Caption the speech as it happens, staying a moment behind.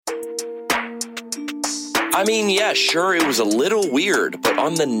I mean, yeah, sure, it was a little weird, but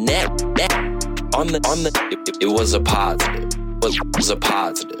on the net, it was a positive. It was a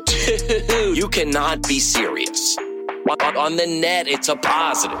positive. Dude, you cannot be serious. On the net, it's a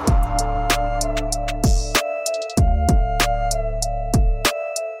positive.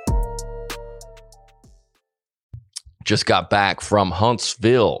 Just got back from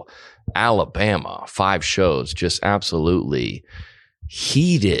Huntsville, Alabama. 5 shows, just absolutely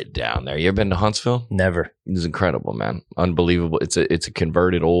heated down there. You ever been to Huntsville? Never. It's incredible, man. Unbelievable. It's a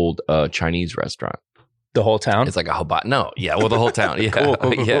converted old Chinese restaurant. The whole town? It's like a Habbat. No, yeah, well, the whole town. Yeah, Cool.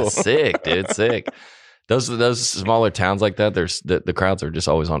 Yeah, sick, dude, sick. Those smaller towns like that, there's the crowds are just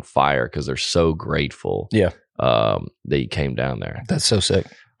always on fire because they're so grateful. Yeah, that you came down there. That's so sick.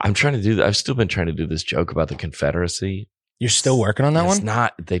 I'm trying to do that. I've still been trying to do this joke about the Confederacy. You're still working on that one? It's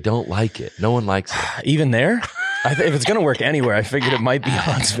not. They don't like it. No one likes it. Even there? If it's going to work anywhere, I figured it might be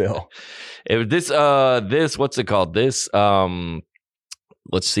Huntsville. This what's it called? This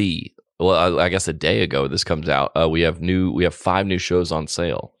let's see. Well, I guess a day ago this comes out. We have 5 new shows on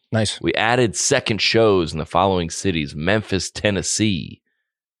sale. Nice. We added second shows in the following cities: Memphis, Tennessee,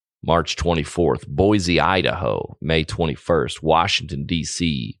 March 24th; Boise, Idaho, May 21st; Washington,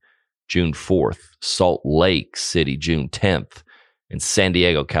 D.C., June 4th; Salt Lake City, June 10th; and San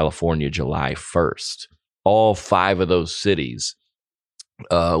Diego, California, July 1st. All 5 of those cities,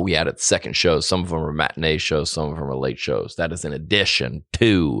 we added second shows. Some of them are matinee shows, some of them are late shows. That is in addition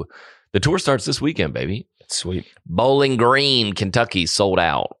to the tour starts this weekend, baby. That's sweet. Bowling Green, Kentucky, sold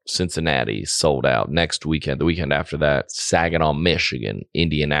out. Cincinnati, sold out. Next weekend, the weekend after that, Saginaw, Michigan,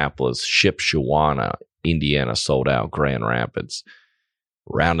 Indianapolis, Shipshewana, Indiana, sold out. Grand Rapids.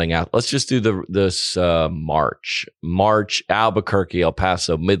 Rounding out, let's just do this March, Albuquerque, El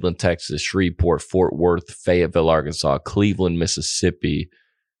Paso, Midland, Texas, Shreveport, Fort Worth, Fayetteville, Arkansas, Cleveland, Mississippi,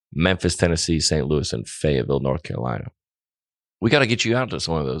 Memphis, Tennessee, St. Louis, and Fayetteville, North Carolina. We got to get you out to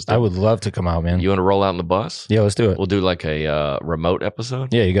some of those. I would love to come out, man. You want to roll out in the bus? Yeah, let's do it. We'll do like a remote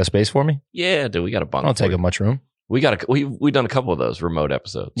episode. Yeah, you got space for me? Yeah, dude, we got a bunk. I don't take up much room. We've done a couple of those remote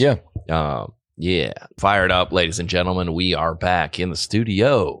episodes. Yeah. Yeah. Fired up, ladies and gentlemen. We are back in the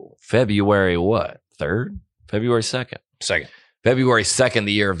studio. February what? 3rd? February 2nd. February 2nd,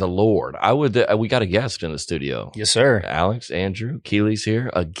 the year of the Lord. We got a guest in the studio. Yes, sir. Alex, Andrew, Keely's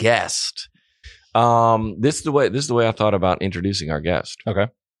here. A guest. This is the way I thought about introducing our guest. Okay.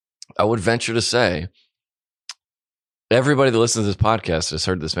 I would venture to say everybody that listens to this podcast has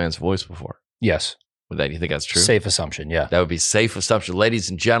heard this man's voice before. Yes. Would you think that's true? Safe assumption, yeah. That would be safe assumption. Ladies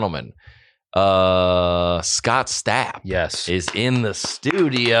and gentlemen, Scott Stapp is in the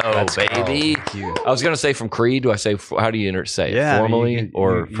studio. Let's baby. I was going to say from Creed. Do I say, how do you say it? Formally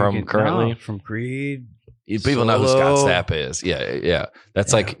or from currently? No, from Creed. People know who Scott Stapp is. Yeah.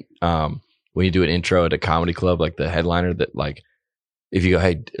 That's like when you do an intro at a comedy club, like the headliner that like, if you go,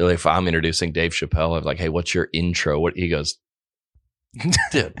 hey, if I'm introducing Dave Chappelle, I'm like, hey, what's your intro? What he goes,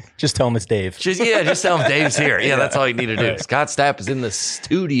 dude, just tell him it's Dave. Just tell him Dave's here. Yeah, that's all you need to do. Scott Stapp is in the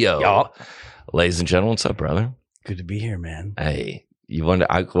studio. Y'all. Ladies and gentlemen, what's up, brother? Good to be here, man. Hey, you wonder?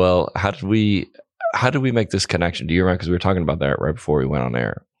 How did we make this connection? Do you remember? Because we were talking about that right before we went on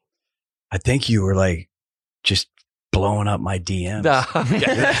air. I think you were like just blowing up my DMs. That's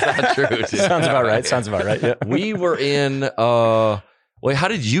not true. Dude. Sounds about right. Yeah. We were in. Wait, how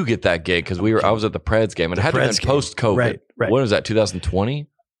did you get that gig? Because I was at the Preds game, and it had to have been post COVID. Right. When was that? 2020.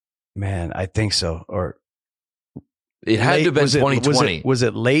 Man, I think so. Or it had to have been 2020. Was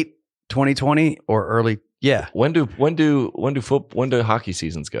it late 2020 or early? Yeah. When do hockey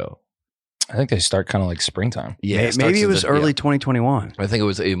seasons go? I think they start kind of like springtime. Yeah, maybe it was early 2021. I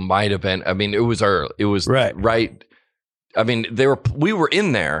think it might have been. I mean, it was early. It was right. I mean, we were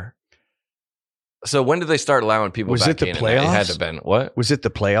in there. So when did they start allowing people back in? Was it the playoffs? It had to have been. What? Was it the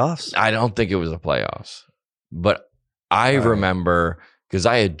playoffs? I don't think it was the playoffs. But I remember because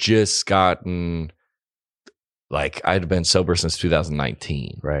I had just gotten, like, I'd been sober since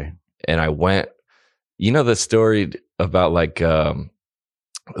 2019. Right. And I went, you know the story about like,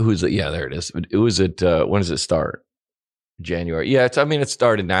 who's it? Yeah, there it is. It was at, when does it start? January. Yeah, it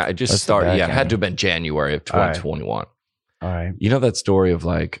started now. It just started. Yeah, it had to have been January of 2021. All right. You know that story of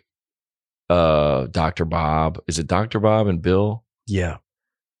like, Dr. Bob, is it Dr. Bob and Bill? Yeah.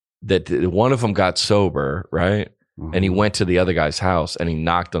 That one of them got sober, right? Mm-hmm. And he went to the other guy's house and he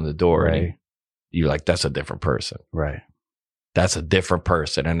knocked on the door and you're like, that's a different person. Right. That's a different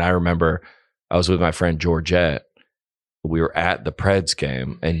person. And I remember I was with my friend Georgette. We were at the Preds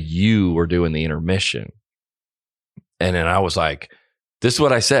game and you were doing the intermission. And then I was like, this is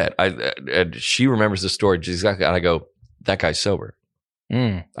what I said. And she remembers the story just exactly. And I go, that guy's sober.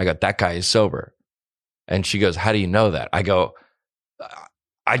 I got, that guy is sober. And she goes, how do you know that? I go,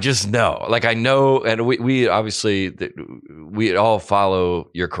 I just know. Like, I know, and we obviously, we all follow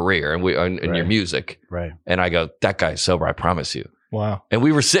your career and your music. Right. And I go, that guy's sober, I promise you. Wow. And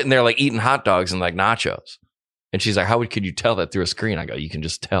we were sitting there like eating hot dogs and like nachos. And she's like, could you tell that through a screen? I go, you can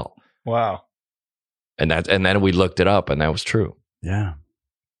just tell. Wow. And then we looked it up and that was true. Yeah.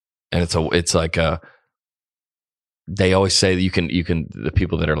 And it's like they always say that you can the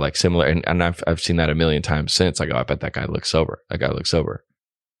people that are like similar, and I've seen that a million times since. I go, I bet that guy looks sober. That guy looks sober.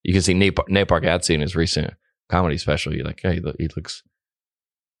 You can see Nate Bargatze in his recent comedy special. You're like, hey, he looks.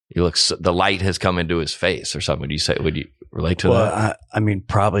 The light has come into his face or something. Would you relate to that? I mean,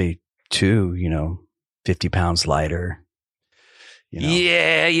 probably too. 50 pounds lighter.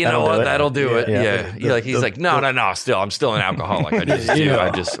 Yeah, you know what? That'll do it. Yeah. He's like, no. I'm still an alcoholic. I just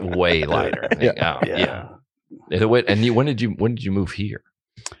I'm just way lighter. Yeah. And when did you move here?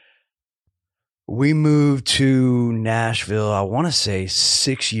 We moved to Nashville, I want to say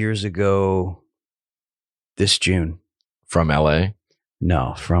 6 years ago this June. From LA?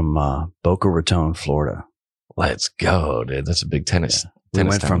 No, from Boca Raton, Florida. Let's go, dude. That's a big tennis. We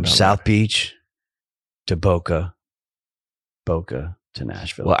went from South Beach to Boca to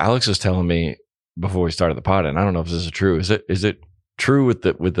Nashville. Well, Alex was telling me before we started the pod, and I don't know if this is true. Is it true with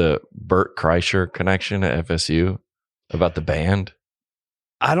the Bert Kreischer connection at FSU about the band?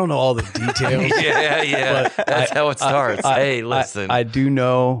 I don't know all the details. yeah. That's how it starts. Hey, listen. I do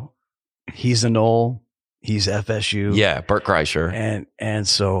know he's a Knoll. He's FSU. Yeah, Bert Kreischer. And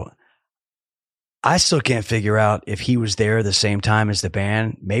so I still can't figure out if he was there the same time as the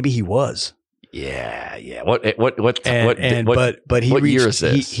band. Maybe he was. Yeah. What year is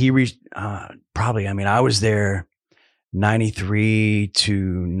this? He reached probably. I mean, I was there 93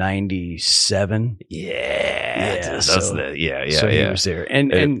 to 97. So he was there,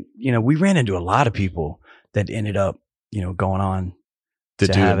 and we ran into a lot of people that ended up going on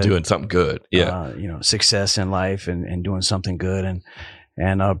doing something good. Success in life and doing something good.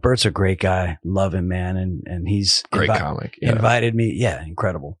 And Bert's a great guy, love him, man, and he's great comic. Yeah. Invited me,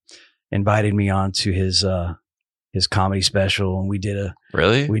 incredible. Invited me on to his comedy special, and we did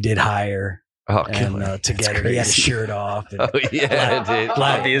Higher. Oh, and together he had his shirt off. And dude.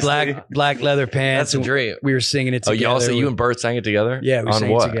 Black leather pants. That's a dream. We were singing it together. Oh, you and Bert sang it together? Yeah, we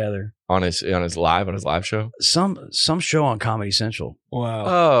sang it together on his live show. Some show on Comedy Central. Wow.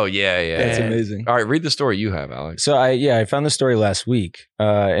 Oh yeah. That's amazing. All right, read the story you have, Alex. So I found the story last week,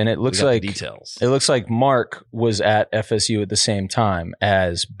 and it looks like details. It looks like Mark was at FSU at the same time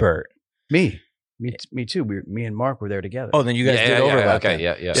as Bert. Me too. Me and Mark were there together. Oh, then you guys did overlap. Okay,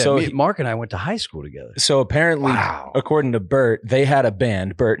 yeah. So Mark and I went to high school together. So apparently, according to Bert, they had a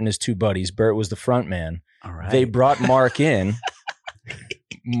band. Bert and his two buddies. Bert was the front man. All right. They brought Mark in.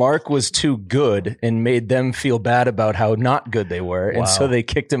 Mark was too good and made them feel bad about how not good they were, and so they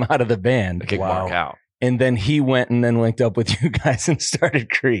kicked him out of the band. They kicked Mark out, and then he went and then linked up with you guys and started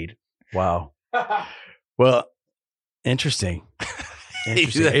Creed. Wow. Well, interesting.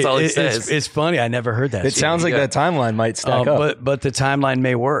 That's all he says. It's funny. I never heard that. It sounds like that timeline might stack up. But the timeline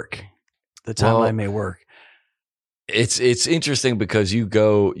may work. May work. It's interesting because you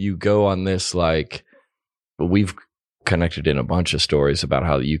go on this, like, we've connected in a bunch of stories about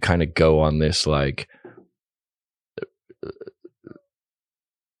how you kind of go on this, like,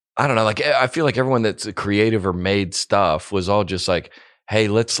 I don't know, like, I feel like everyone that's creative or made stuff was all just like, hey,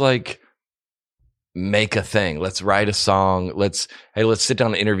 let's like make a thing. Let's write a song. Let's sit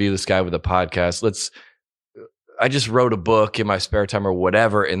down and interview this guy with a podcast. I just wrote a book in my spare time or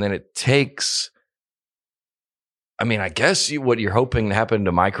whatever. And then it takes, I mean, I guess what you're hoping to happen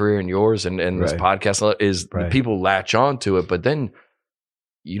to my career and yours and this podcast is the people latch on to it, but then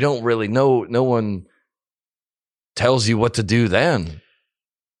you don't really know. No one tells you what to do then.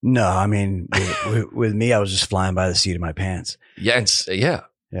 No, I mean, with me, I was just flying by the seat of my pants. Yeah.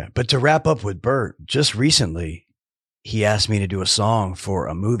 But to wrap up with Bert, just recently, he asked me to do a song for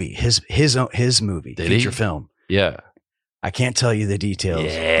a movie, his movie, feature film. Yeah. I can't tell you the details,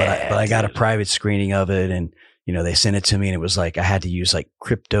 but I got a private screening of it, and they sent it to me, and it was like I had to use like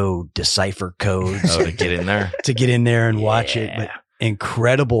crypto decipher codes to get in there and watch it. But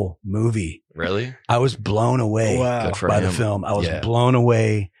incredible movie. Really? I was blown away by the film. I was blown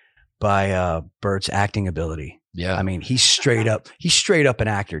away by Bert's acting ability. Yeah. I mean, he's straight up an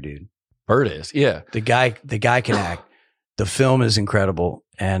actor, dude. Bert is. Yeah. The guy can act. The film is incredible,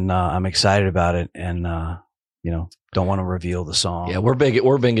 and I'm excited about it, and don't want to reveal the song. Yeah, we're big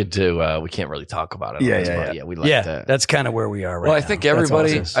into we can't really talk about it. Yeah, we like that. That's kind of where we are right now. Well,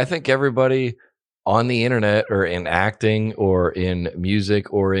 I think everybody on the internet or in acting or in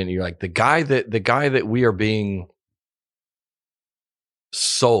music or in, you're like, the guy that we are being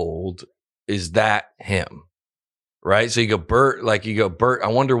sold, is that him? Right? So you go Bert, I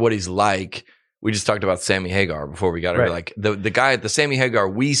wonder what he's like. We just talked about Sammy Hagar before we got here. Like the guy, the Sammy Hagar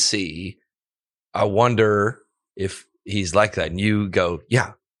we see, I wonder if he's like that. And you go,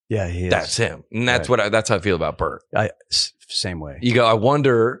 yeah, he is. That's him. And that's that's how I feel about Bert. Same way. You go, I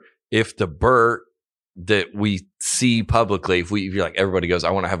wonder if the Bert that we see publicly, if you're like, everybody goes,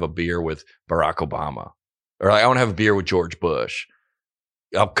 I want to have a beer with Barack Obama, or like, I want to have a beer with George Bush.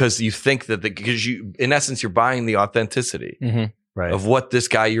 Because you think that because you, in essence, you're buying the authenticity of what this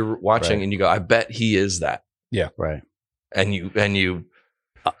guy you're watching, and you go, I bet he is that. Yeah, right. And you,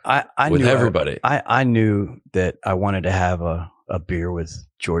 I with knew everybody, I knew that I wanted to have a beer with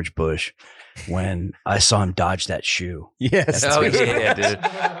George Bush when I saw him dodge that shoe. Yes, yeah,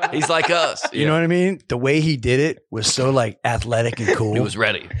 dude. He's like us. You know what I mean? The way he did it was so like athletic and cool. He was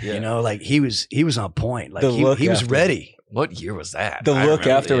ready. Yeah. You know, like he was on point. Like he was ready. What year was that? The look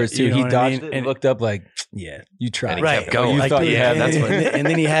afterwards too. He dodged it and looked up like, yeah, you tried. And he kept going. You thought you had. That's what. And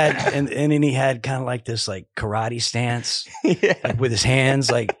then he had, and then he had kind of like this like karate stance, like with his hands,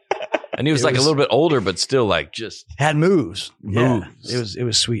 like. And he was like a little bit older, but still like just had moves. Yeah, it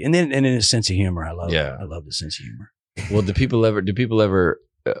was sweet. And then his sense of humor, I love. I love the sense of humor. Well, do people ever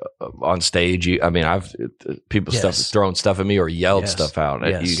on stage? I've people throwing stuff at me or yelled stuff out.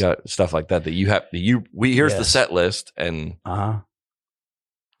 Yes. You got stuff like that you have. Here's the set list and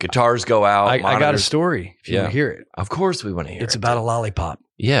guitars go out. I got a story. If you want to hear it, of course we want to hear it. It's about a lollipop.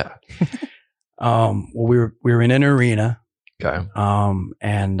 Yeah. Well, we were in an arena. Okay.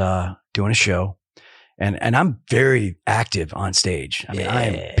 And doing a show. And I'm very active on stage. I mean, I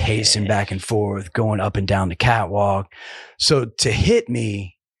am pacing back and forth, going up and down the catwalk. So to hit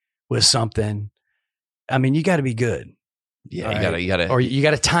me with something, I mean, you got to be good. Yeah, you got to, or you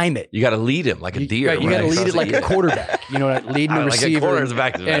got to time it. You got to lead him like a deer. You got to lead it like a quarterback. You know, leading the receiver, like a quarter's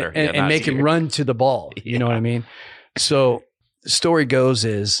back is better, and make him run to the ball. You know what I mean? So the story goes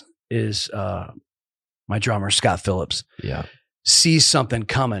is my drummer Scott Phillips, sees something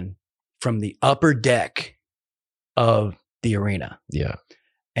coming from the upper deck of the arena. Yeah.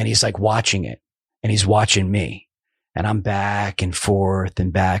 And he's like watching it, and he's watching me, and I'm back and forth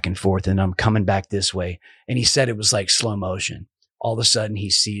and I'm coming back this way. And he said it was like slow motion. All of a sudden he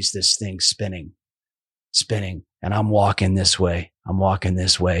sees this thing spinning, and I'm walking this way.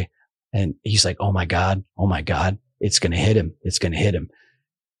 And he's like, oh my God, it's going to hit him.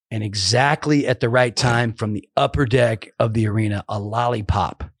 And exactly at the right time from the upper deck of the arena, a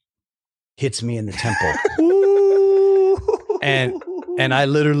lollipop hits me in the temple. and I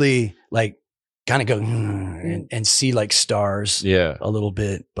literally like kind of go and see like stars a little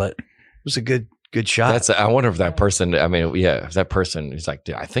bit, but it was a good shot. I wonder if that person, if that person is like,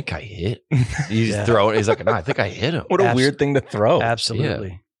 dude, I think I hit. He's throwing. He's like, no, I think I hit him. What a weird thing to throw. Absolutely.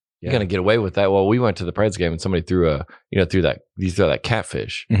 Yeah. You're gonna get away with that. Well, we went to the Preds game and somebody threw you throw that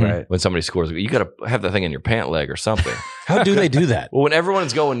catfish. Right. When somebody scores, you got to have that thing in your pant leg or something. How do they do that? Well, when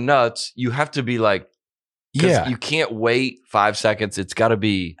everyone's going nuts, you have to be like, you can't wait 5 seconds. It's got to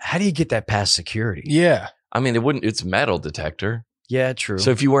be. How do you get that past security? Yeah. It's metal detector. Yeah, true.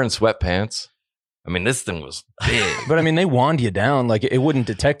 So if you wearing sweatpants, this thing was big. But they wand you down. Like it wouldn't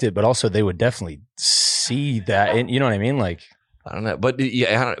detect it, but also they would definitely see that. And you know what I mean? Like. I don't know, but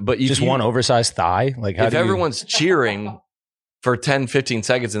one oversized thigh. Like if everyone's cheering for 10, 15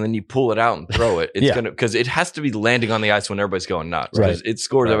 seconds and then you pull it out and throw it, it's gonna, because it has to be landing on the ice when everybody's going nuts. Right. It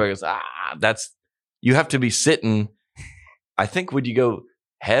scores. Everybody goes, you have to be sitting. I think, would you go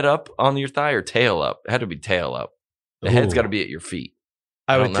head up on your thigh or tail up? It had to be tail up. The head's got to be at your feet.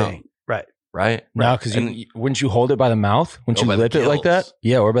 I would think. Right. No, because wouldn't you hold it by the mouth? Wouldn't you lip it like that?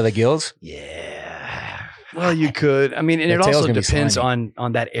 Yeah, or by the gills? Yeah. Well, you could. And it also depends on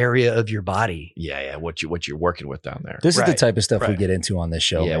that area of your body. Yeah. What you're working with down there. This is the type of stuff we get into on this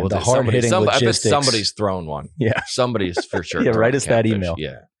show. Yeah, the hard hitting logistics. I bet somebody's thrown one. Yeah, somebody's for sure. Yeah, write us that email.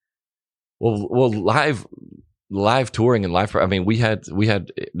 Yeah. Well, live touring and live. We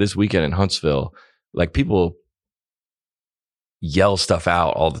had this weekend in Huntsville. Like people yell stuff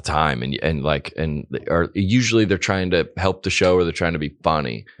out all the time, usually they're trying to help the show or they're trying to be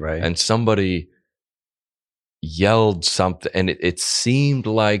funny, right? And somebody yelled something, and it seemed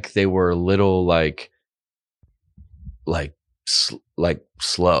like they were a little like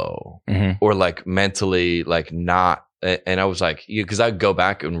slow or like mentally like not. And I was like, because I'd go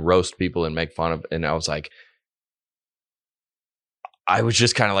back and roast people and make fun of, and I was like, I was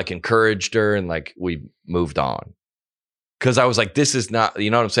just kind of like encouraged her, and like we moved on. Because I was like, this is not, you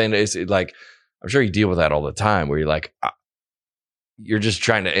know what I'm saying? It's like, I'm sure you deal with that all the time where you're like, you're just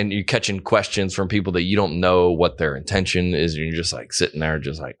trying to, and you're catching questions from people that you don't know what their intention is. And you're just like sitting there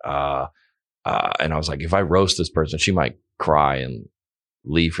just like, and I was like, if I roast this person, she might cry and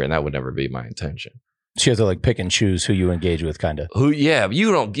leave here. And that would never be my intention. She has to like pick and choose who you engage with, kind of. All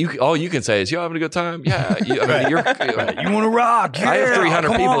you can say is, "You having a good time?" Yeah. You want to rock? Yeah, I have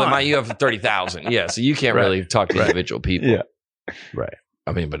 300 people on. you have 30,000. Yeah. So you can't really talk to individual people. Yeah. Right.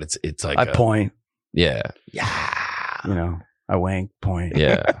 I mean, but it's like I point. Yeah. I wink, point.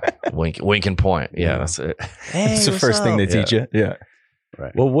 Yeah. wink and point. Yeah. That's it. Hey, it's the first thing they teach you. Yeah.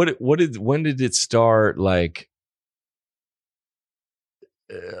 Right. Well, when did it start? Like,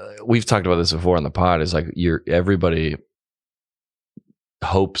 we've talked about this before on the pod. Is like everybody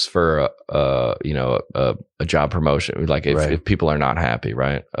hopes for a job promotion. Like if people are not happy,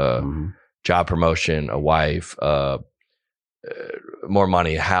 right? Job promotion, a wife, more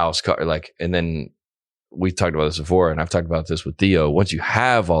money, a house, car, like, and then we've talked about this before, and I've talked about this with Theo. Once you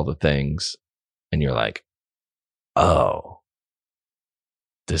have all the things, and you're like, oh,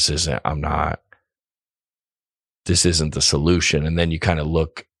 this isn't the solution. And then you kind of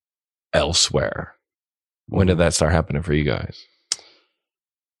look elsewhere. When did that start happening for you guys?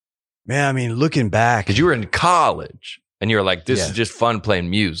 Man, I mean, looking back. Because you were in college and you were like, this is just fun playing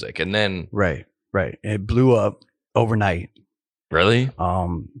music. And then. Right. It blew up overnight. Really?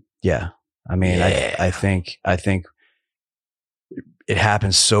 Yeah. I mean, I think it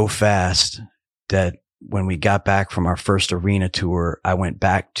happened so fast that when we got back from our first arena tour, I went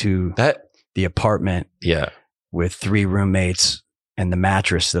back to the apartment. Yeah. With 3 roommates and the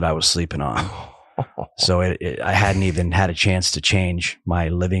mattress that I was sleeping on. So I hadn't even had a chance to change my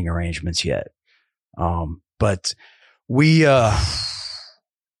living arrangements yet. But we, the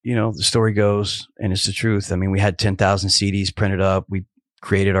story goes, and it's the truth. I mean, we had 10,000 CDs printed up. We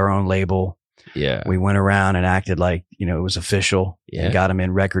created our own label. Yeah. We went around and acted like, it was official. Yeah. And got them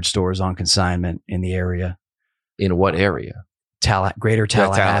in record stores on consignment in the area. In what area? Greater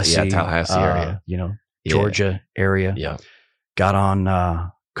Tallahassee. Tallahassee area. Georgia area. Yeah. Got on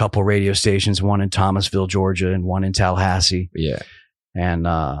a couple radio stations, one in Thomasville, Georgia, and one in Tallahassee. Yeah. And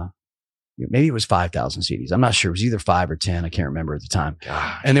maybe it was 5,000 CDs. I'm not sure. It was either 5 or 10. I can't remember at the time.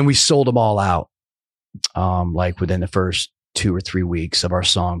 Gosh. And then we sold them all out, like within the first 2 or 3 weeks of our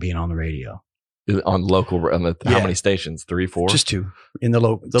song being on the radio. On how many stations? 3, 4? Just 2 in the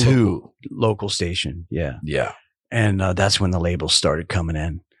local station. Yeah. Yeah. And that's when the labels started coming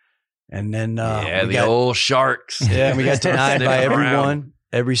in. And then old sharks. Yeah, we got denied by everyone.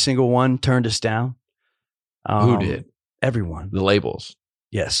 Every single one turned us down. Who did? Everyone. The labels.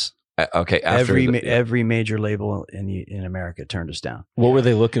 Yes. Okay. Every major label in America turned us down. What were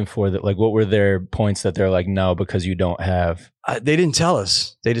they looking for? That what were their points that they're like, no, because you don't have? They didn't tell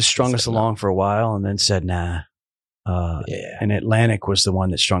us. They just strung us along for a while and then said, nah. And Atlantic was the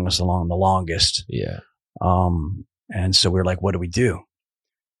one that strung us along the longest. Yeah. And so we were like, what do we do?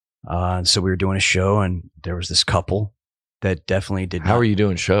 And so we were doing a show, and there was this couple that definitely did. How are you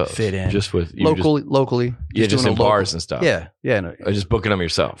doing shows? Fit in just with locally? Yeah, just in bars and stuff. Yeah. No, just booking them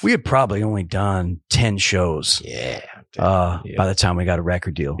yourself. We had probably only done 10 shows. Yeah. By the time we got a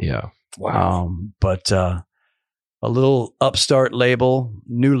record deal. Yeah. Wow. But a little upstart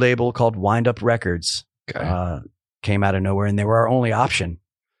new label called Wind Up Records, came out of nowhere, and they were our only option.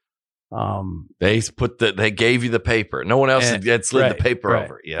 They gave you the paper. No one else had slid the paper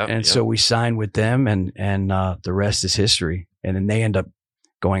over. Yeah. And so we signed with them, and the rest is history. And then they end up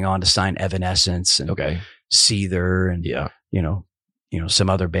going on to sign Evanescence and Seether and some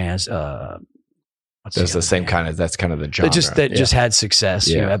other bands. That's the same kind of. That's kind of the genre. Just had success.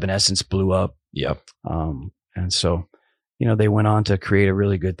 Yeah. Evanescence blew up. Yep. And so they went on to create a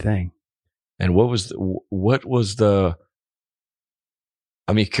really good thing. And what was the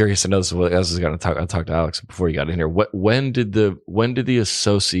I'm curious to know this. What else is going to talk? I talked to Alex before you got in here. When did the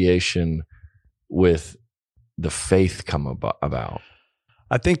association with the faith come about?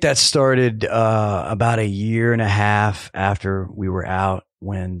 I think that started about a year and a half after we were out,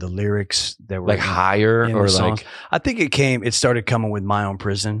 when the lyrics that were like higher or like I think it started coming with My Own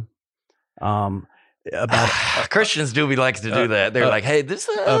Prison. About Christians do like to do that. They're like, hey, this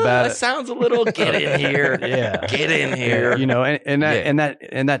sounds a little get in here. Yeah. Get in here. And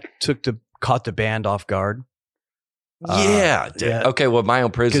that caught the band off guard. Yeah. Okay. Well, My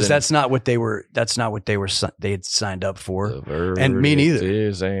Own Prison, because that's not what they had signed up for, and me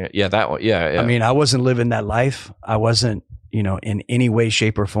neither. Yeah, that one. Yeah. I mean, I wasn't living that life. I wasn't, in any way,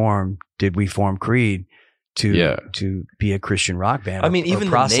 shape, or form did we form Creed to be a Christian rock band. I mean, even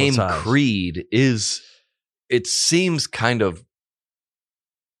the name Creed it seems kind of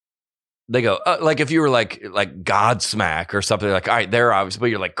they go, like if you were like Godsmack or something, like, all right, they're obvious, but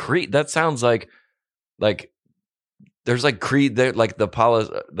you're like Creed. That sounds like there's like Creed there, like the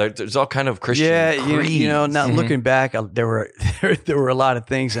Apollo. There's all kind of Christian creeds. You know, now looking back, there were a lot of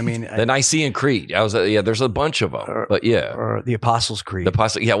things. I mean, the Nicene Creed. I was there's a bunch of them, but or the Apostles' Creed. The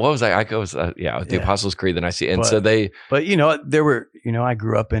Apostle, what was that? I was the Apostles' Creed. The Nicene, and but you know, there were, you know, I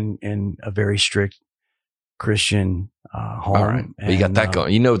grew up in a very strict Christian home. All right. But you got that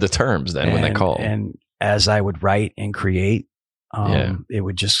going. You know the terms then when they call. And as I would write and create, it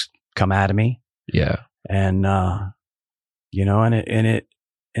would just come out of me. Yeah. And you know, and it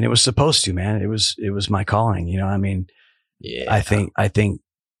was supposed to, man. It was my calling. You know, I mean, I think,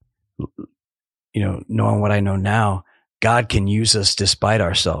 you know, knowing what I know now, God can use us despite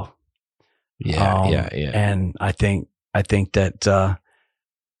ourselves. Yeah. And I think that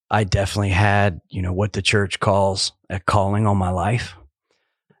I definitely had, you know, what the church calls a calling on my life,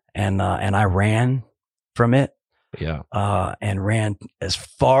 and I ran from it. Yeah. And ran as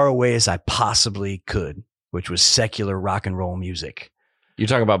far away as I possibly could, which was secular rock and roll music. You're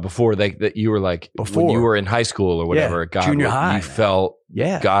talking about before that you were like, when you were in high school or whatever, God, junior high, you felt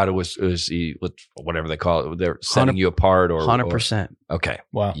God was whatever they call it. They're setting you apart, or 100%. Okay.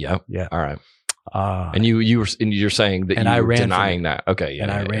 Wow. Yeah. All right. And you're saying that you were denying that. Okay. Yeah.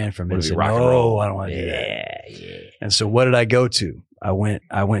 And I ran from it. And said, rock and roll. I don't want to do that. Yeah. And so what did I go to? I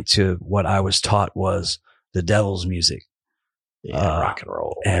went to what I was taught was the devil's music. Rock and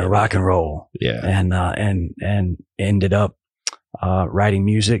roll. And rock and roll. Yeah. And ended up writing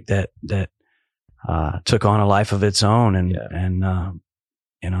music that took on a life of its own, and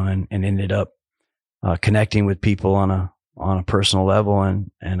you know, and ended up connecting with people on a personal level,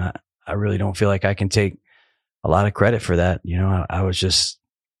 and I really don't feel like I can take a lot of credit for that. You know, I was just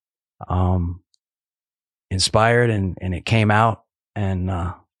inspired, and it came out, and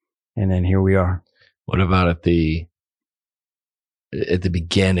then here we are. What about at the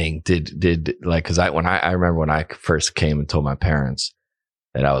beginning? Did like, because I remember when I first came and told my parents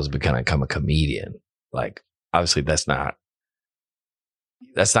that I was going to become a comedian. Like, obviously that's not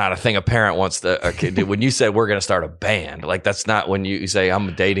a thing a parent wants to. When you said we're going to start a band, like that's not when you say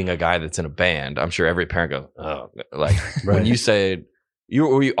I'm dating a guy that's in a band. I'm sure every parent goes, oh, like right. When you said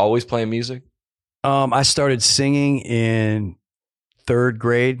were you always playing music? I started singing in 3rd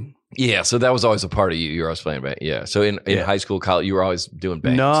grade. Yeah, so that was always a part of you. You were always playing band. Yeah, so in high school, college, you were always doing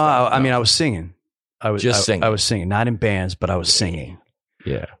band. No, I mean I was singing. I was singing. I was singing, not in bands, but I was singing.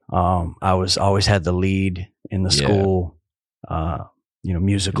 Yeah. I was always had the lead in the school. You know,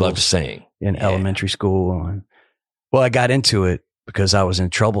 musicals. Love to sing in elementary school. Well, I got into it because I was in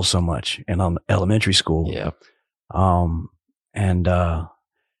trouble so much in elementary school. Yeah. And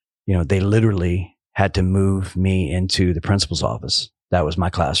you know, they literally had to move me into the principal's office. That was my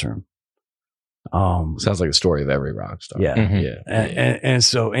classroom. Sounds like the story of every rock star. Yeah. Mm-hmm. Yeah. And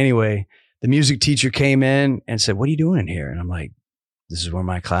so anyway, the music teacher came in and said, "What are you doing in here?" And I'm like, "This is where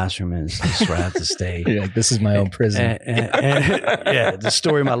my classroom is. This is where I have to stay." You're like, "This is my own prison." Yeah, the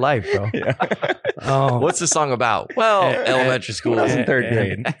story of my life, bro. Yeah. What's the song about? Well, elementary school. I was in 3rd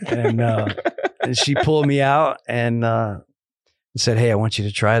grade. And she pulled me out and said, "Hey, I want you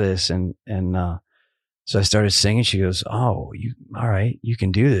to try this." And so I started singing. She goes, "Oh, all right, you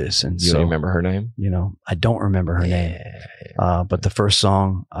can do this." And you so, remember her name? You know, I don't remember her name. But the first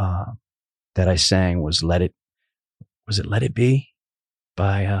song that I sang was "Let It Be"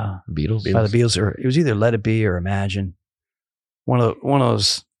 by Beatles? By the Beatles, or it was either "Let It Be" or "Imagine." One of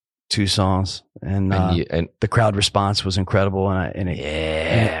those 2 songs, and the crowd response was incredible. Dude, you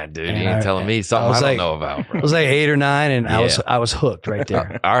ain't telling me something I don't know about. Bro. It was like 8 or 9, and I was hooked right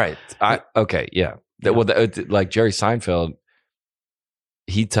there. All right, okay, yeah. Well, like Jerry Seinfeld,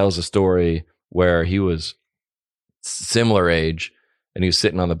 he tells a story where he was similar age, and he was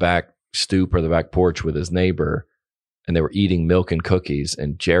sitting on the back stoop or the back porch with his neighbor, and they were eating milk and cookies,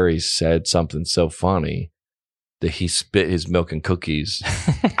 and Jerry said something so funny that he spit his milk and cookies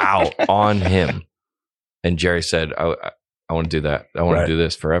out on him. And Jerry said, I want to do that. I want to do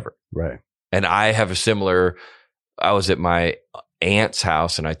this forever. Right. And I have a similar, I was at my aunt's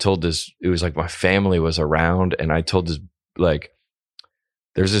house, and I told this, it was like my family was around, and I told this, like,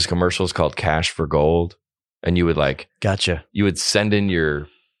 there's this commercial, it's called Cash for Gold. And you would like, gotcha. You would send in your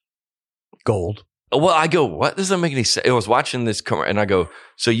gold. Well, I go, what? This doesn't make any sense. I was watching this commercial, and I go,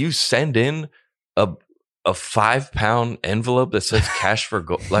 so you send in a 5-pound envelope that says Cash for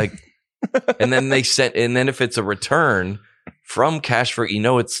Gold, like, and then and then if it's a return from Cash for,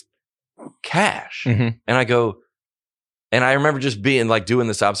 it's cash. Mm-hmm. And I go, and I remember just being like doing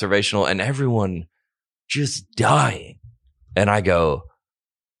this observational, and everyone just dying. And I go,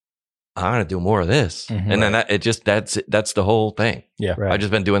 I want to do more of this. Mm-hmm. And then that's the whole thing. Yeah. I've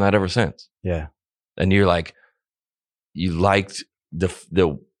just been doing that ever since. Yeah. And you're like, you liked the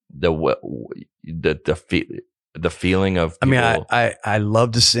feeling of people. I mean, I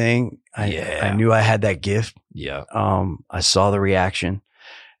love to sing. I knew I had that gift. Yeah. I saw the reaction.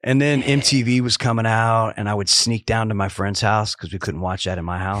 And then MTV was coming out, and I would sneak down to my friend's house because we couldn't watch that in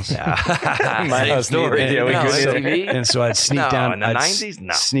my house. My house story. And, yeah, we MTV. And so I'd sneak down in the 90s.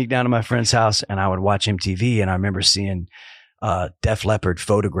 No. Sneak down to my friend's house, and I would watch MTV. And I remember seeing Def Leppard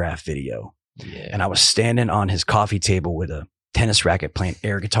Photograph video. Yeah. And I was standing on his coffee table with a tennis racket playing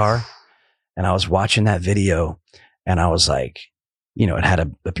air guitar, and I was watching that video, and I was like, you know, it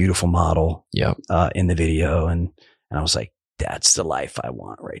had a beautiful model in the video, and I was like, that's the life I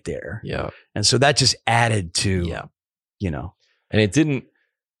want right there. Yeah. And so that just added to, you know, and it didn't,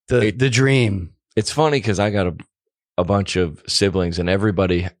 the dream. It's funny because I got a bunch of siblings, and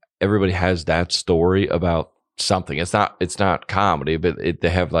everybody has that story about something. It's not comedy, but they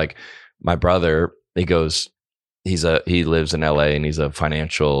have, like, my brother, he lives in LA, and he's a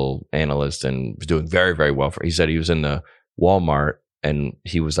financial analyst and was doing very, very well. He said he was in the Walmart, and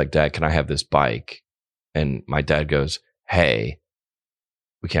he was like, Dad, can I have this bike? And my dad goes, hey,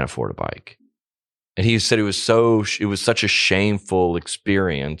 we can't afford a bike. And he said it was such a shameful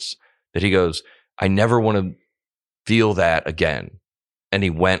experience that he goes, I never want to feel that again. And he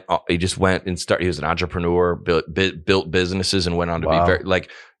just went and he was an entrepreneur, built businesses, and went on to be very,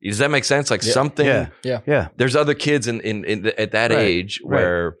 like, does that make sense? Like something, yeah. There's other kids at that age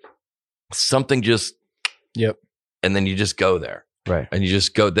where something just, and then you just go there. Right. And you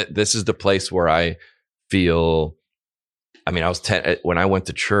just go, this is the place where I feel, I mean, I was 10, when I went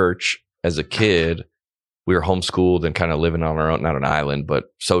to church as a kid, we were homeschooled and kind of living on our own, not an island,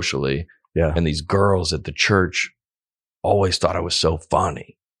 but socially. Yeah. And these girls at the church always thought I was so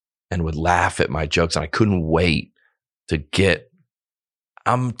funny and would laugh at my jokes. And I couldn't wait to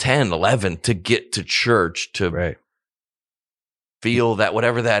I'm 10, 11, to get to church to feel that,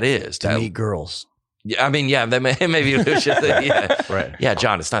 whatever that is. To meet girls. Yeah, I mean, maybe we should. Right. Yeah,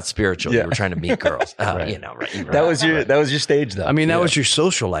 John, it's not spiritual. Yeah. We're trying to meet girls. Right. You know, right. That was your stage, though. I mean, that was your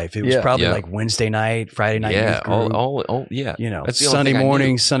social life. It was probably like Wednesday night, Friday night. Yeah. Yeah. You know, that's the Sunday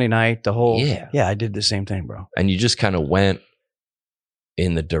morning, Sunday night, the whole. Yeah. I did the same thing, bro. And you just kind of went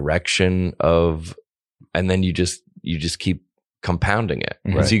in the direction of, and then you just keep compounding it.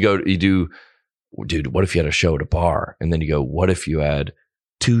 Right. So you do, dude, what if you had a show at a bar? And then you go, what if you had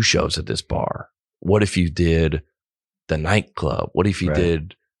 2 shows at this bar? What if you did the nightclub? What if you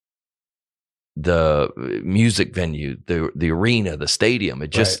did the music venue, the arena, the stadium?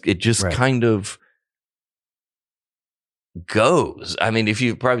 It just kind of goes. I mean, if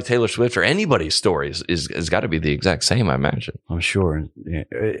you probably Taylor Swift or anybody's story is got to be the exact same, I imagine. I'm sure,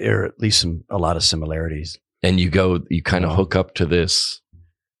 or at least a lot of similarities. And you kind of hook up to this.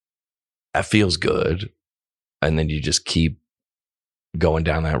 That feels good, and then you just keep going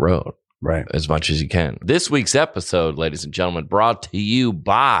down that road. Right. As much as you can. This week's episode, ladies and gentlemen, brought to you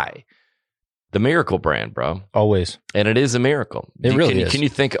by the Miracle brand, bro. Always. And it is a miracle. It really is. Can you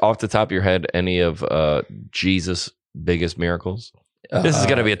think off the top of your head any of Jesus' biggest miracles? This is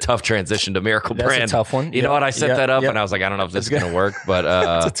going to be a tough transition to Miracle that's brand. That's a tough one. You know what? I set that up and I was like, I don't know if this is going to work, but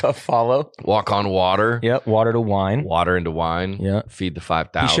it's a tough follow. Walk on water. Yep. Water to wine. Water into wine. Yeah. Feed the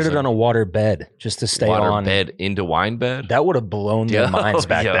 5,000. He should have done a water bed just to stay on. Water bed into wine bed. That would have blown their minds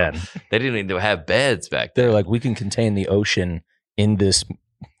back then. They didn't even have beds back then. They're like, we can contain the ocean in this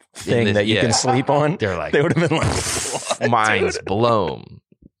thing that you can sleep on. They're like, they would have been like, minds blown.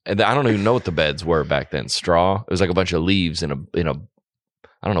 And I don't even know what the beds were back then. Straw. It was like a bunch of leaves in a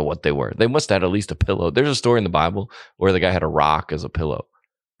I don't know what they were. They must have had at least a pillow. There's a story in the Bible where the guy had a rock as a pillow.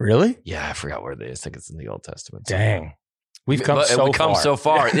 Really? Yeah, I forgot where it is. I think it's in the Old Testament. Dang. We've come so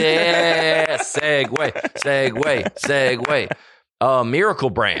far. Yeah, segue. Miracle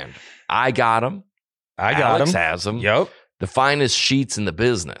brand. I got them. Alex has them. Yep. The finest sheets in the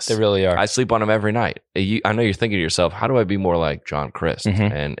business. They really are. I sleep on them every night. I know you're thinking to yourself, how do I be more like John Christ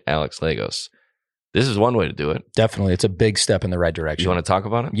and Alex Lagos? This is one way to do it. Definitely. It's a big step in the right direction. You want to talk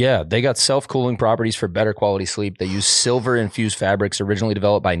about it? Yeah. They got self-cooling properties for better quality sleep. They use silver-infused fabrics originally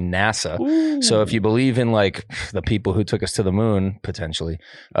developed by NASA. Ooh. So if you believe in like the people who took us to the moon, potentially,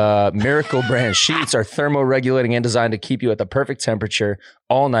 Miracle brand sheets are thermoregulating and designed to keep you at the perfect temperature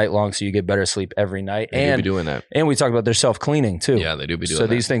all night long so you get better sleep every night. They do be doing that. And we talked about their self-cleaning too. Yeah, they do be doing that. So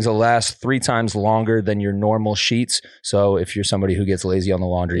these things will last 3 times longer than your normal sheets. So if you're somebody who gets lazy on the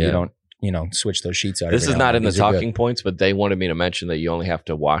laundry, you don't switch those sheets out. This is not in the talking points, but they wanted me to mention that you only have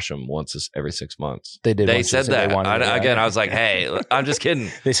to wash them every 6 months. They did. They said that. I was like, hey, I'm just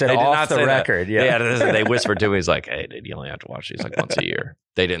kidding. They said off the record. Yeah. They whispered to me. He's like, hey, dude, you only have to wash these like once a year.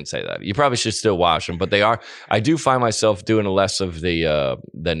 They didn't say that. You probably should still wash them, but they are. I do find myself doing less of the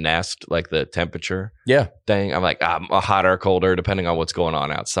nest, like the temperature thing. I'm like, I'm hotter, colder, depending on what's going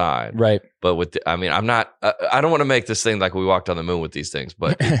on outside. Right. But I'm not. I don't want to make this thing like we walked on the moon with these things,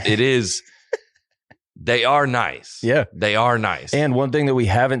 but it is. They are nice. Yeah, they are nice. And one thing that we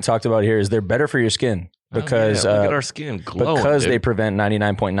haven't talked about here is they're better for your skin. Because look at our skin glowing, because dude. They prevent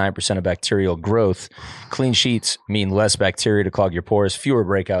 99.9% of bacterial growth. Clean sheets mean less bacteria to clog your pores, fewer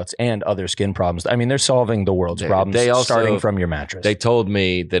breakouts, and other skin problems. I mean, they're solving the world's problems starting from your mattress. They told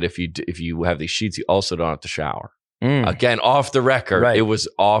me that if you have these sheets, you also don't have to shower. Again, off the record. Right. It was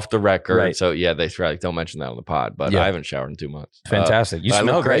off the record. Right. So yeah, they try, don't mention that on the pod, but I haven't showered in 2 months. Fantastic. You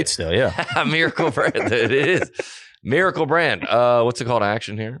smell great still. Yeah. Miracle brand. It is. Miracle brand. What's the call to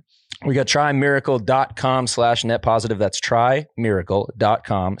action here? We got trymiracle.com/net positive. That's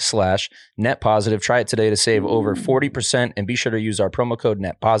trymiracle.com/net positive. Try it today to save over 40%. And be sure to use our promo code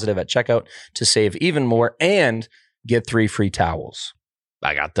net positive at checkout to save even more and get 3 free towels.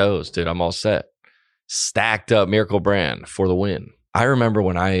 I got those, dude. I'm all set. Stacked up Miracle brand for the win. I remember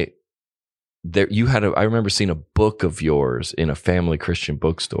when I remember seeing a book of yours in a family Christian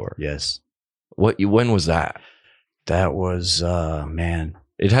bookstore. Yes. When was that? That was, man.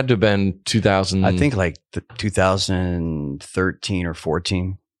 It had to have been 2000. I think like 2013 or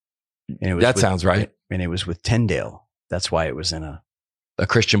 14. And it was sounds right. And it was with Tyndale. That's why it was in a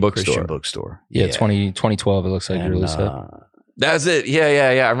Christian bookstore. Yeah, 2012. It looks like you released it. That's it.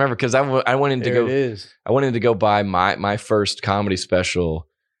 Yeah. I remember because I went in to go. I went in to go buy my first comedy special.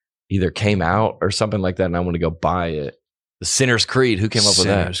 Either came out or something like that, and I wanted to go buy it. The Sinner's Creed. Who came up with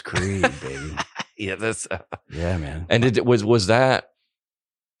that? Sinner's Creed, baby. Yeah, that's. Yeah, man. And was that?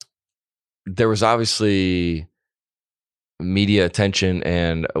 There was obviously media attention,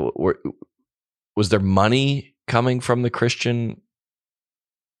 and was there money coming from the Christian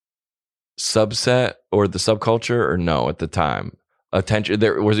subset or the subculture, or no? At the time, attention.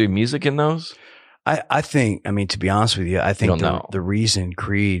 Was there music in those? I think. I mean, to be honest with you, I think the reason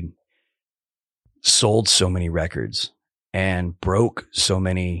Creed sold so many records and broke so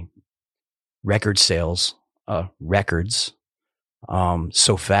many record sales so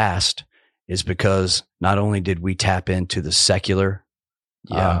fast is because not only did we tap into the secular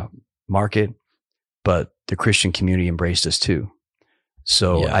market, but the Christian community embraced us too.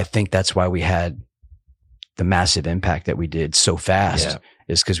 So I think that's why we had the massive impact that we did so fast,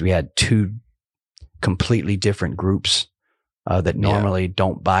 is because we had 2 completely different groups that normally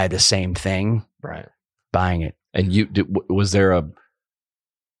don't buy the same thing, right? Buying it. And was there a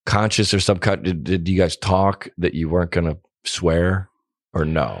conscious or subconscious? Did you guys talk that you weren't going to swear or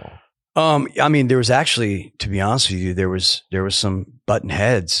no? I mean, there was actually, to be honest with you, there was some button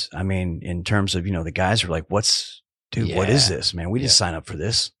heads. I mean, in terms of, the guys were like, what is this, man? We didn't sign up for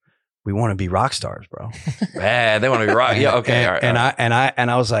this. We want to be rock stars, bro. Yeah, they want to be rock. Yeah. Okay. And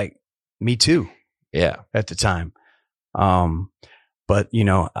I was like, me too. Yeah. At the time. But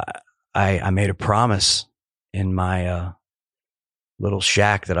I made a promise in my, little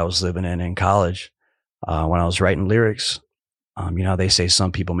shack that I was living in college, when I was writing lyrics. They say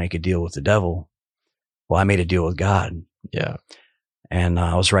some people make a deal with the devil. Well, I made a deal with God. Yeah. And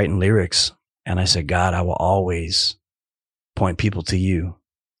I was writing lyrics, and I said, God, I will always point people to you.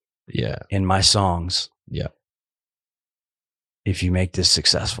 Yeah. In my songs. Yeah. If you make this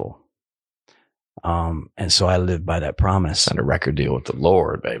successful. And so I lived by that promise. Signed a record deal with the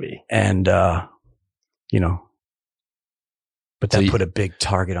Lord, baby. And, but that put a big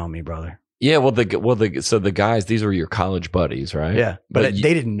target on me, brother. Yeah, so the guys, these were your college buddies, right? Yeah, but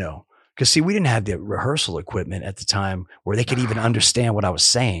they didn't know. Because see, we didn't have the rehearsal equipment at the time where they could even understand what I was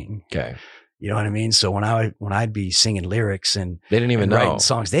saying. Okay. You know what I mean? So when I'd be singing lyrics and they didn't even know, writing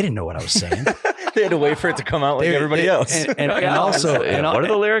songs, they didn't know what I was saying. They had to wait for it to come out like everybody else. And also, what are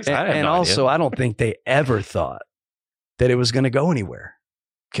the lyrics? And also, I don't think they ever thought that it was going to go anywhere.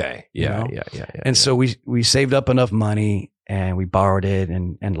 Okay. Yeah. And so we saved up enough money, and we borrowed it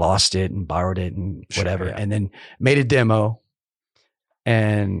and lost it and borrowed it and whatever. Sure, and then made a demo.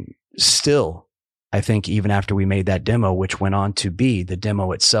 And still, I think even after we made that demo, which went on to be, the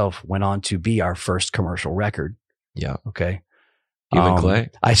demo itself went on to be our first commercial record. Yeah. Okay. You and Clay?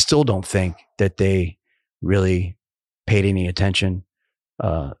 I still don't think that they really paid any attention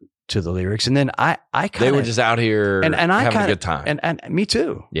to the lyrics. And then I kind of, they were just out here and I having kinda, a good time. And me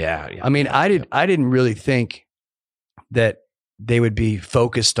too. Yeah. I mean, I didn't really think that they would be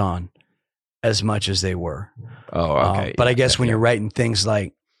focused on as much as they were. Oh, okay. But I guess when you're writing things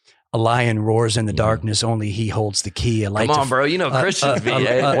like "A lion roars in the darkness, only he holds the key." Come on, bro. You know Christians be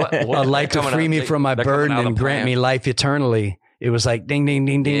a light to free me from my burden and grant me life eternally. It was like ding, ding,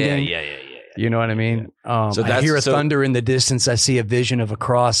 ding, ding, ding. Yeah. You know what I mean? So I hear a thunder in the distance. I see a vision of a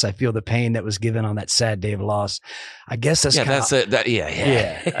cross. I feel the pain that was given on that sad day of loss. I guess that's that's it.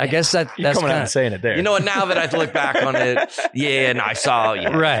 Yeah. I guess that's coming out and saying it there. You know what? Now that I look back on it, and I saw.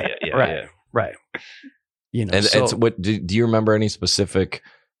 Yeah, right. You know, and it's what? Do you remember any specific?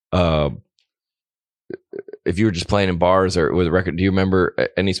 If you were just playing in bars or with a record, do you remember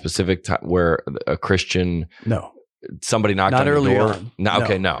any specific time where a Christian? No. Somebody knocked Not on early your door? on. No,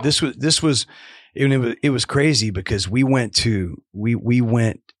 okay, no. This was it was crazy because we went to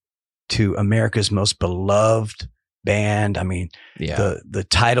America's most beloved band. I mean, the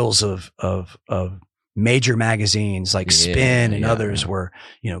titles of major magazines like Spin and others were,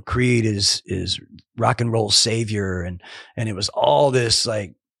 you know, Creed is rock and roll savior, and it was all this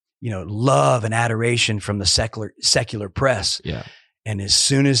like, you know, love and adoration from the secular press. Yeah. And as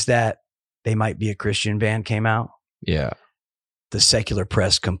soon as that They Might Be a Christian Band came out, the secular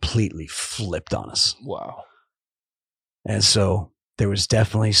press completely flipped on us. Wow. And so there was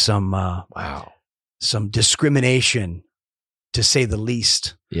definitely some discrimination, to say the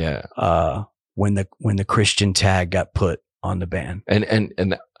least. Yeah. When the Christian tag got put on the band.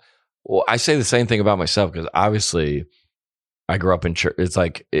 And well, I say the same thing about myself, because obviously I grew up in church. It's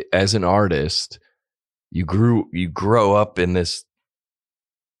like, as an artist, you grow up in this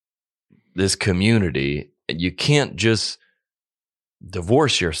community, and you can't just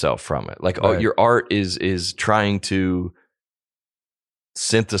divorce yourself from it. Like, your art is trying to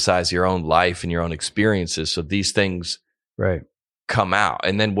synthesize your own life and your own experiences, so these things come out.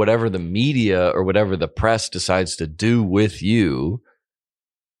 And then whatever the media or whatever the press decides to do with you,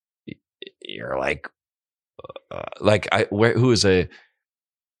 you're like,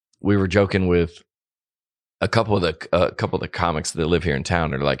 we were joking with a couple of the comics that live here in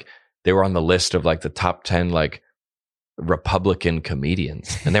town, are like, they were on the list of like the top 10 like Republican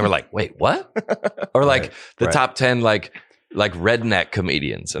comedians, and they were like, wait, what? Or like top 10 like redneck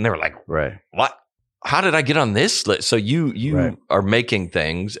comedians, and they were like, what? How did I get on this list? So you are making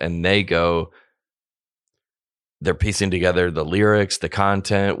things, and they're piecing together the lyrics, the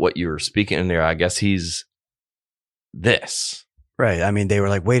content, what you're speaking in there. I guess he's this. Right. I mean, they were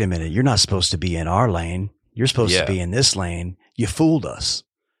like, wait a minute, you're not supposed to be in our lane. You're supposed to be in this lane. You fooled us.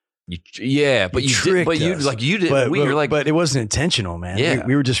 But you did. But you did. But it wasn't intentional, man. Yeah.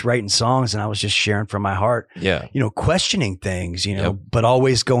 We were just writing songs, and I was just sharing from my heart. Yeah. You know, questioning things, you know, but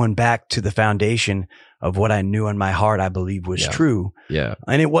always going back to the foundation of what I knew in my heart I believe was true. Yeah.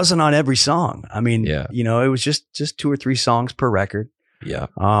 And it wasn't on every song. I mean, you know, it was just 2 or 3 songs per record. Yeah.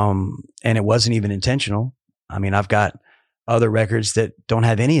 And it wasn't even intentional. I mean, I've got other records that don't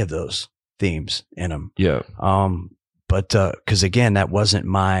have any of those themes in them. Yeah. But because again, that wasn't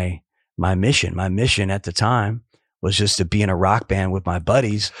my mission. My mission at the time was just to be in a rock band with my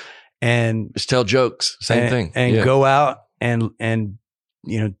buddies and just tell jokes. Same thing. And go out and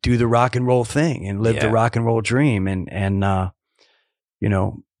you know, do the rock and roll thing and live the rock and roll dream. And you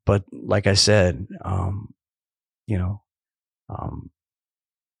know, but like I said, you know,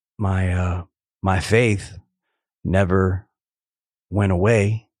 my faith never went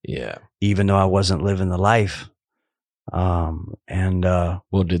away. Yeah. Even though I wasn't living the life. And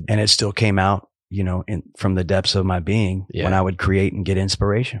it still came out, you know, from the depths of my being when I would create and get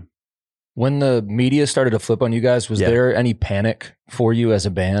inspiration. When the media started to flip on you guys, was there any panic for you as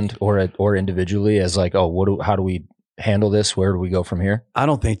a band or individually, as like, oh, how do we handle this? Where do we go from here? I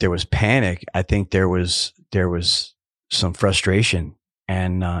don't think there was panic. I think there was some frustration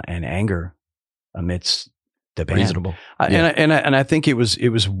and anger amidst the band. Reasonable. And I think it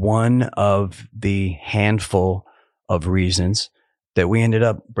was one of the handful of reasons that we ended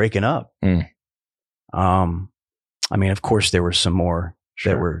up breaking up. I mean, of course there were some more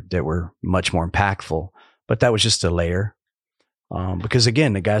that were much more impactful, but that was just a layer. Because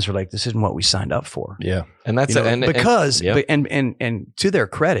again, the guys were like, this isn't what we signed up for. Yeah. And that's, and to their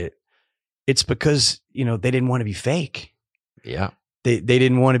credit, it's because, you know, they didn't want to be fake. Yeah. They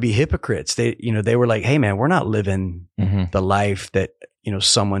didn't want to be hypocrites. They were like, hey man, we're not living the life that, you know,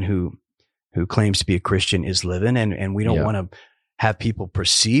 someone who claims to be a Christian is living. And we don't want to have people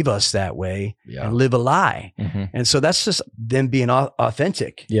perceive us that way and live a lie. And so that's just them being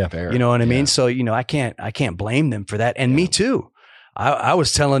authentic. Yeah. Fair. You know what I mean? So, you know, I can't blame them for that. And me too. I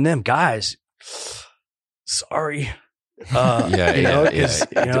was telling them, guys, sorry. I'm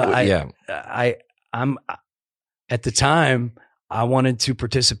at the time I wanted to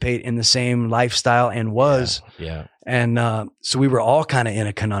participate in the same lifestyle and was. Yeah. And so we were all kind of in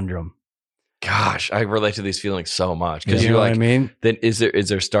a conundrum. Gosh, I relate to these feelings so much. You know what I mean? Then is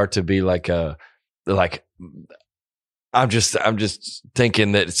there start to be like I'm just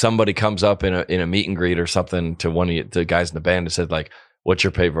thinking that somebody comes up in a meet and greet or something to one of the guys in the band and said like, what's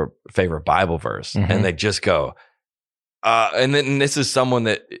your favorite Bible verse? Mm-hmm. And they just go, and then this is someone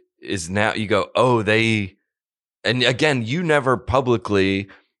that is now, you go, oh, and again, you never publicly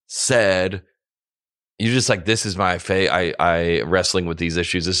said, you just like, this is my I wrestling with these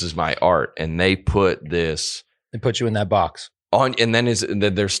issues. This is my art. And they put you in that box on. And then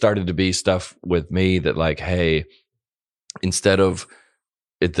there started to be stuff with me that like, hey, instead of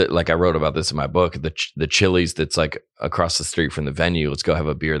it, like I wrote about this in my book, the Chili's that's like across the street from the venue, let's go have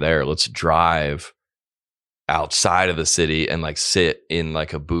a beer there. Let's drive outside of the city and like sit in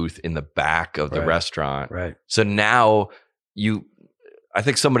like a booth in the back of the restaurant. Right. So now I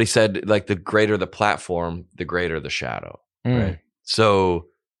think somebody said like the greater the platform, the greater the shadow. Right. So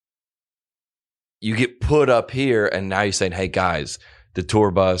you get put up here and now you're saying, hey guys, the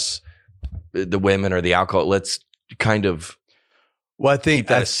tour bus, the women or the alcohol, let's kind of I think keep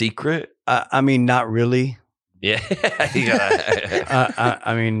that a secret. I mean, not really. Yeah.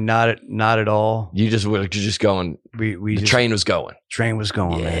 I mean, not at all. You just going, the train was going. Train was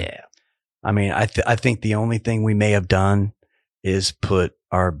going, yeah. Man. I mean, I think the only thing we may have done is put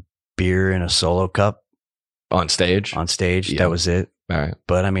our beer in a solo cup on stage. Yep. That was it. All right.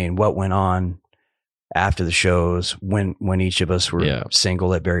 But I mean, what went on after the shows when each of us were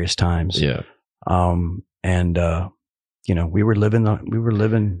single at various times. Yeah. You know, we were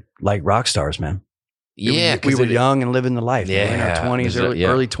living like rock stars, man. Yeah. We were young and living the life. Yeah. We were in our 20s,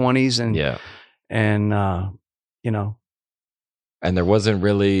 early 20s. And you know. And there wasn't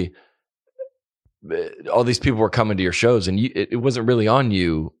really, all these people were coming to your shows and it wasn't really on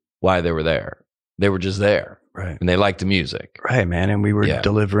you why they were there. They were just there. Right. And they liked the music. Right, man. And we were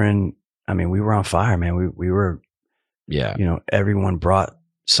delivering. I mean, we were on fire, man. We were, you know, everyone brought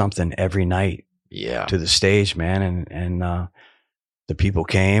something every night to the stage, man. And the people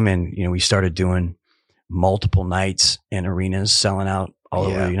came and, you know, we started doing multiple nights in arenas, selling out all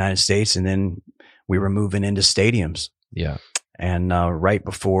over the United States. And then we were moving into stadiums. Yeah. And right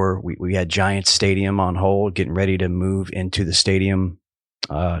before we had Giant Stadium on hold, getting ready to move into the stadium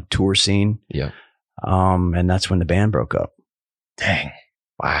tour scene. Yeah. And that's when the band broke up. Dang.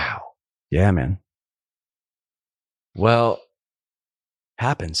 Wow. Yeah, man. Well,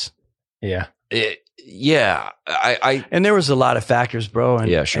 happens. Yeah. I and there was a lot of factors, bro. And,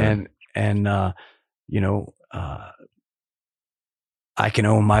 yeah, sure. And you know, I can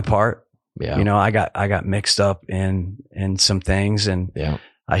own my part. Yeah. You know, I got mixed up in some things and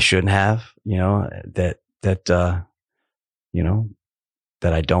I shouldn't have, you know, that you know,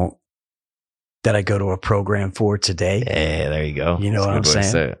 that I go to a program for today. Yeah, there you go. You know what I'm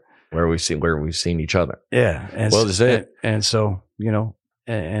saying? Where we've seen each other. Yeah. And well, that's it. And so, you know,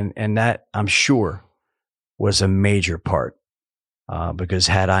 and that I'm sure was a major part, because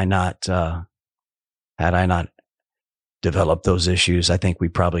had I not developed those issues, I think we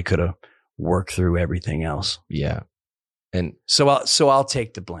probably could have worked through everything else. Yeah. And so I'll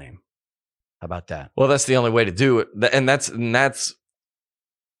take the blame. How about that? Well, that's the only way to do it. And that's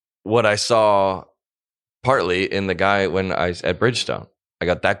what I saw partly in the guy when I at Bridgestone. I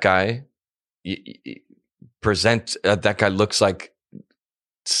got that guy that guy looks like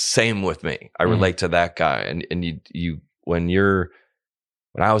same with me. I relate to that guy. And you when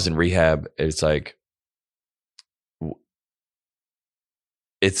I was in rehab, it's like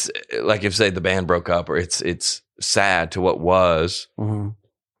if say the band broke up or it's sad to what was. Mm-hmm.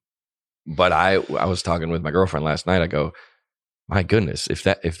 But I was talking with my girlfriend last night. I go, my goodness, if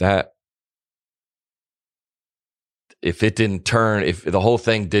it didn't turn, if the whole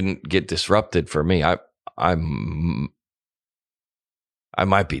thing didn't get disrupted for me, I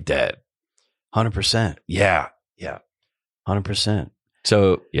might be dead. 100%. Yeah. 100%.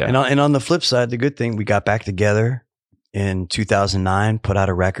 So yeah. And on the flip side, the good thing, we got back together in 2009, put out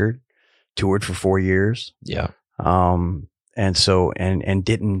a record, toured for 4 years. Yeah. And so, and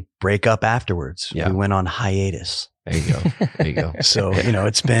didn't break up afterwards. Yeah. We went on hiatus. There you go. So, you know,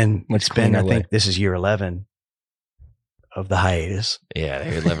 it's been, I think this is year 11 of the hiatus. Yeah.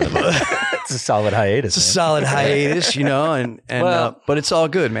 Year 11 of it's a solid hiatus. It's a solid hiatus, you know, and well, but it's all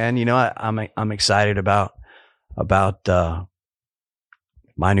good, man. You know, I'm excited about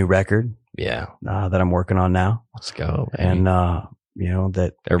my new record. Yeah. That I'm working on now. Let's go. Baby. And, you know,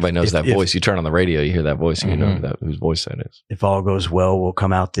 that everybody knows that voice. You turn on the radio, you hear that voice, and you know whose voice that is. If all goes well, we'll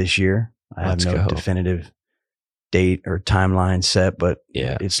come out this year. I have no definitive date or timeline set, but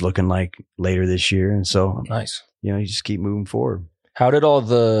it's looking like later this year. And so nice. You just keep moving forward. How has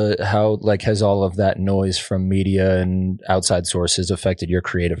all of that noise from media and outside sources affected your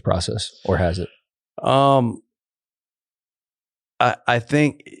creative process, or has it? I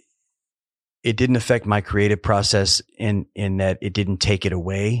think it didn't affect my creative process in that it didn't take it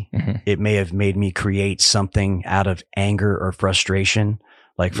away. Mm-hmm. It may have made me create something out of anger or frustration.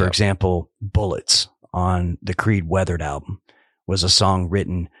 Like, for example, Bullets on the Creed Weathered album was a song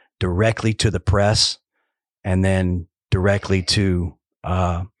written directly to the press and then directly to,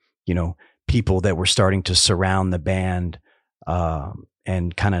 people that were starting to surround the band,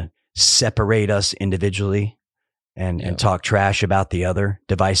 and kind of separate us individually and talk trash about the other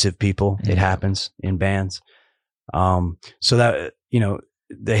divisive people. It happens in bands. So that,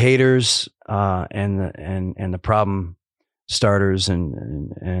 the haters, and the problem starters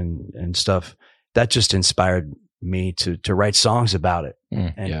and stuff, that just inspired me to write songs about it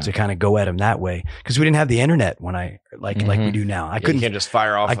and to kind of go at them that way, because we didn't have the internet when like we do now. You can't just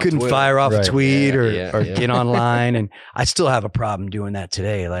fire off. I couldn't fire off a tweet or get online, and I still have a problem doing that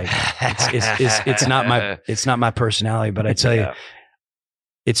today. Like it's not my personality, but I tell you,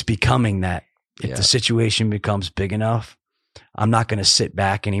 it's becoming that. If the situation becomes big enough, I'm not going to sit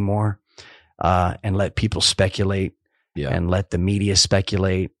back anymore and let people speculate. And let the media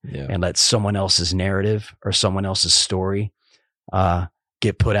speculate and let someone else's narrative or someone else's story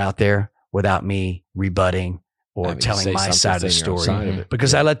get put out there without me rebutting or telling my side of the story.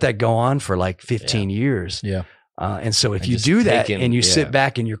 Because I let that go on for like 15 years. Yeah. And so if you do that and you sit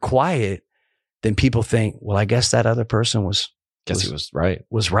back and you're quiet, then people think, well, I guess that other person was right.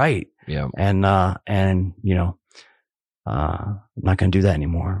 Yeah. And I'm not going to do that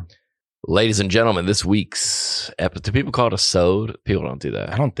anymore. Ladies and gentlemen, this week's episode, do people call it a sode? People don't do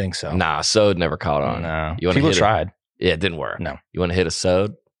that. I don't think so. Nah, sode never caught on. No. People tried. It didn't work. No. You want to hit a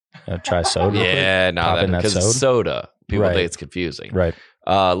sode? Try soda? Yeah, no, because it's soda. People think it's confusing. Right.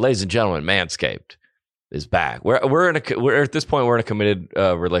 Ladies and gentlemen, Manscaped is back. We're at this point, we're in a committed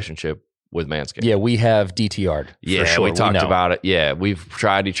relationship with Manscaped. Yeah, we have DTR'd. Yeah, for sure. We talked about it. Yeah, we've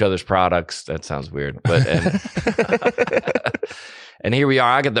tried each other's products. That sounds weird, but and here we are.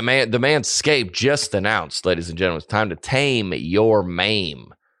 I got the Manscaped just announced, ladies and gentlemen. It's time to tame your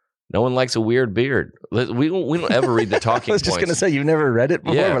mame. No one likes a weird beard. We don't ever read the talking points. I was just going to say, you've never read it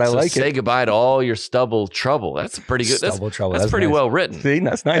before, but I like it. Say goodbye to all your stubble trouble. That's pretty good. That's pretty nice. Well written. See,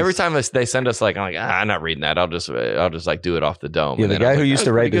 that's nice. Every time they send us I'm like, I'm not reading that. I'll just like do it off the dome. Yeah, the guy who used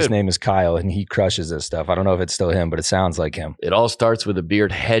to write this name is Kyle, and he crushes this stuff. I don't know if it's still him, but it sounds like him. It all starts with a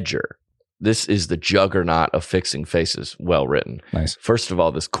beard hedger. This is the juggernaut of fixing faces. Well written. Nice. First of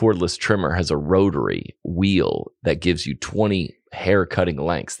all, this cordless trimmer has a rotary wheel that gives you 20 hair cutting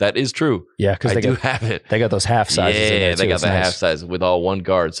lengths. That is true. Yeah, because they have it. They got those half sizes. Yeah, they got the half size with all one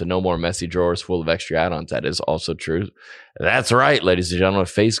guard, so no more messy drawers full of extra add-ons. That is also true. That's right, ladies and gentlemen.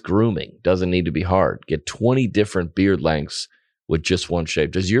 Face grooming doesn't need to be hard. Get 20 different beard lengths with just one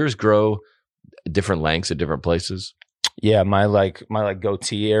shape. Does yours grow different lengths at different places? Yeah, my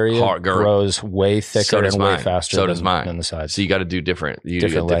goatee area grows way thicker and way faster than the sides. So you got to do different.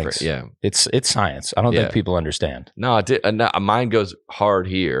 Different lengths. Yeah, it's science. I don't think people understand. No, mine goes hard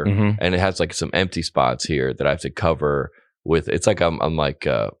here, and it has like some empty spots here that I have to cover with. It's like I'm like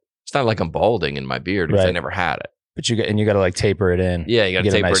it's not like I'm balding in my beard because I never had it. But you got to like taper it in. Yeah, you got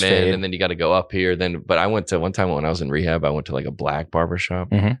to taper it in, and then you got to go up here. But I went to one time when I was in rehab. I went to like a black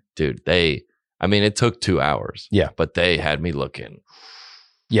barbershop. Dude, it took 2 hours. Yeah. But they had me looking.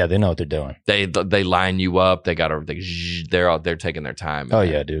 Yeah, they know what they're doing. They line you up. They got everything. They're taking their time. Oh,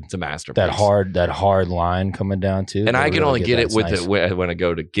 yeah, dude. It's a masterpiece. That hard line coming down too. And I can only get it with when I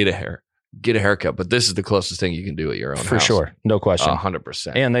go to get a haircut. But this is the closest thing you can do at your own house. For sure. No question.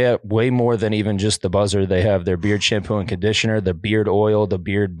 100%. And they have way more than even just the buzzer. They have their beard shampoo and conditioner, the beard oil, the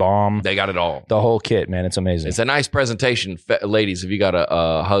beard balm. They got it all. The whole kit, man. It's amazing. It's a nice presentation. Ladies, if you got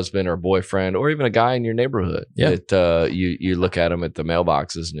a husband or a boyfriend or even a guy in your neighborhood that you look at him at the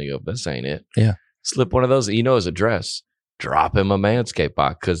mailboxes and you go, this ain't it. Yeah. Slip one of those, his address. Drop him a Manscaped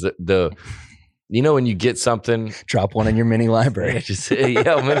box because the when you get something, drop one in your mini library. You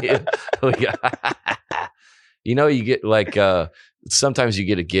get like sometimes you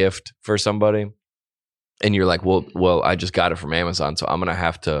get a gift for somebody, and you're like, well, I just got it from Amazon, so I'm gonna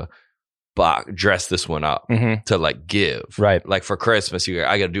have to dress this one up to like give. Right. Like for Christmas,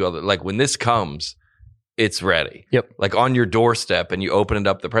 I got to do all like when this comes, it's ready. Yep. Like on your doorstep, and you open it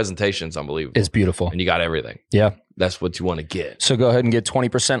up. The presentation's unbelievable. It's beautiful. And you got everything. Yeah. That's what you want to get. So go ahead and get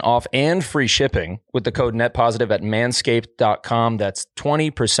 20% off and free shipping with the code NetPositive at manscaped.com. That's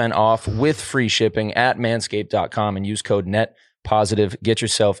 20% off with free shipping at manscaped.com, and use code NetPositive. Get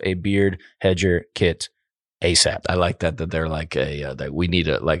yourself a beard hedger kit ASAP. I like that they're like that we need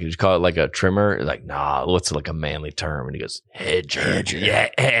a, like, you call it like a trimmer? Like, nah, what's like a manly term? And he goes, hedger.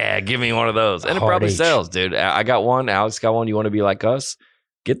 Yeah, give me one of those. And it probably sells, dude. I got one. Alex got one. You want to be like us?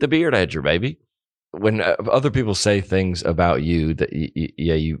 Get the beard hedger, baby. When other people say things about you that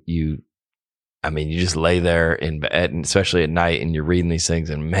you just lay there in bed, and especially at night, and you're reading these things,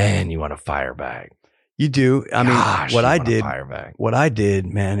 and man, you want to fire back. You do. I mean, what I did,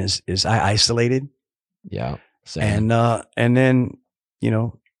 man, is I isolated. Yeah. Same. And then,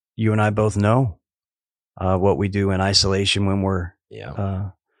 you and I both know what we do in isolation when we're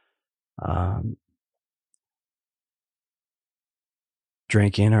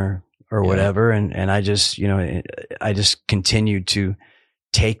drinking or whatever. And I just, I just continued to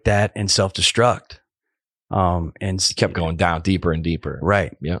take that and self-destruct. And kept going down deeper and deeper.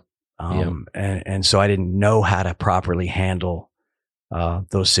 Right. Yeah. And so I didn't know how to properly handle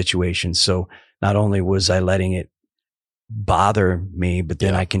those situations. So not only was I letting it bother me, but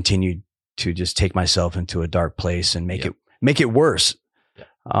then I continued to just take myself into a dark place and make it worse. Yeah.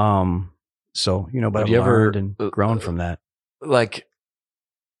 So, but I've learned and grown from that. Like,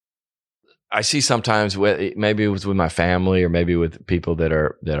 I see sometimes maybe it was with my family or maybe with people that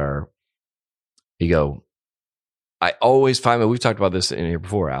are, you go, I always find, we've talked about this in here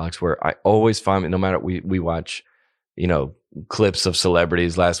before, Alex, where I always find, no matter, we watch, clips of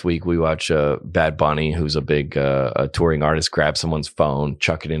celebrities. Last week we watched Bad Bunny, who's a big a touring artist, grab someone's phone,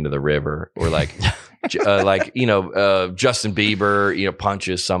 chuck it into the river, or like Justin Bieber,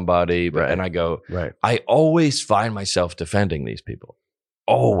 punches somebody, and I go, right. I always find myself defending these people,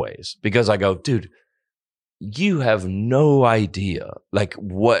 always, because I go, dude, you have no idea like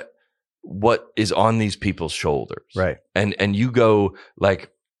what is on these people's shoulders, right? And you go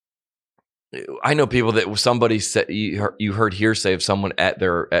like, I know people that somebody said, you heard hearsay of someone at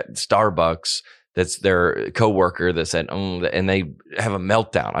Starbucks that's their coworker that said, and they have a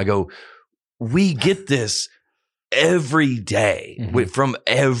meltdown. I go, we get this every day from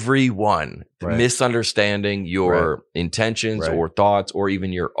everyone, misunderstanding your intentions or thoughts or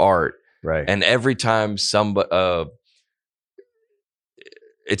even your art. Right. And every time somebody,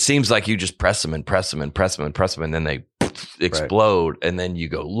 it seems like you just press them and press them and press them and press them, and then they explode, and then you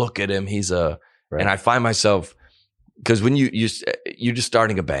go, look at him, he's and I find myself, because when you're just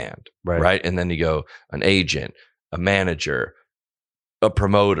starting a band, right? And then you go, an agent, a manager, a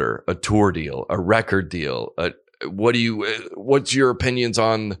promoter, a tour deal, a record deal, what's your opinions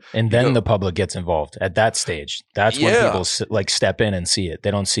on? And then the public gets involved at that stage. That's when people like step in and see it.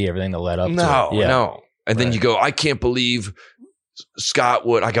 They don't see everything that led up to it. No. And then you go, I can't believe Scott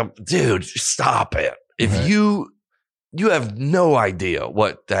would. I go, dude, stop it. If you have no idea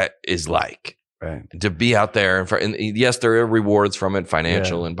what that is like, to be out there. And yes, there are rewards from it,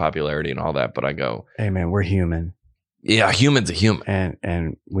 financial and popularity and all that. But I go, hey man, we're human. Yeah, human's a human,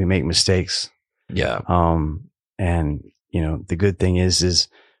 and we make mistakes. Yeah. And the good thing is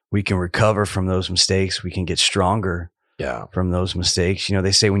we can recover from those mistakes. We can get stronger. Yeah. From those mistakes.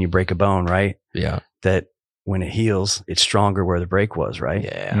 They say when you break a bone, right? Yeah. That when it heals, it's stronger where the break was, right?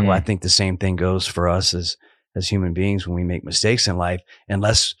 Yeah. Well, I think the same thing goes for us as human beings when we make mistakes in life,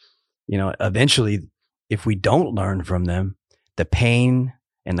 unless, eventually if we don't learn from them, the pain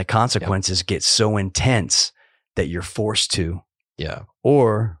and the consequences get so intense that you're forced to. Yeah.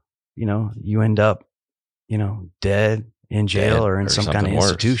 Or, you end up, dead, in jail, or in some kind of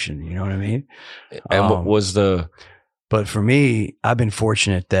institution. You know what I mean? And what was but for me, I've been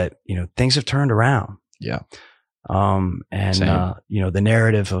fortunate that, things have turned around. Yeah. And, the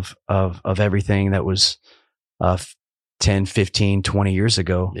narrative of everything that was 10, 15, 20 years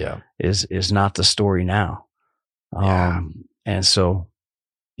ago is not the story now. And so,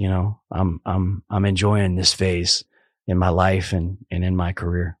 I'm enjoying this phase in my life and in my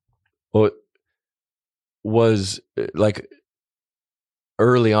career. Well, it was like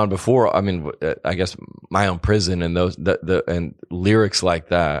early on before, I guess My Own Prison and those, and lyrics like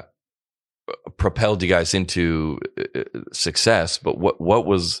that propelled you guys into success. But what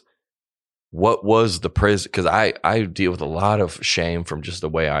was the prison? Because I deal with a lot of shame from just the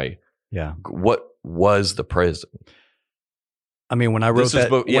way what was the prison? When I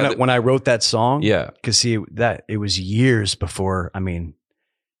wrote when I wrote that song, because see that it was years before.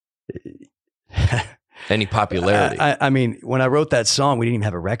 any popularity. I mean, when I wrote that song, we didn't even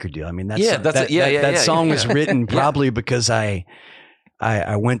have a record deal. I mean, that song was written probably because I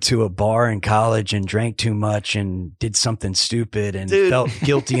went to a bar in college and drank too much and did something stupid and felt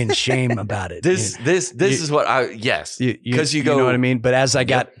guilty and shame about it. This is what because you go, you know what I mean? But as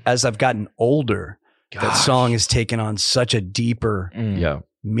I've gotten older, that song has taken on such a deeper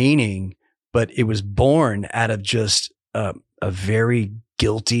meaning, but it was born out of just a very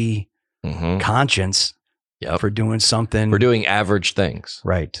guilty conscience for doing something. We're doing average things.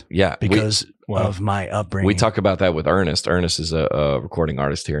 Right. Yeah. Because of my upbringing. We talk about that with Ernest. Ernest is a recording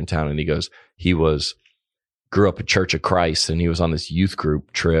artist here in town. And he goes, grew up at Church of Christ, and he was on this youth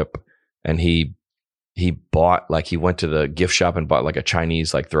group trip, and he bought, like, he went to the gift shop and bought like a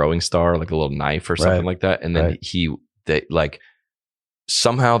Chinese, like, throwing star, like a little knife or something like that. And then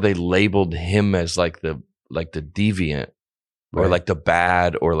somehow they labeled him as like the deviant or like the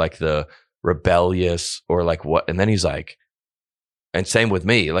bad or like the rebellious or like what. And then he's like, and same with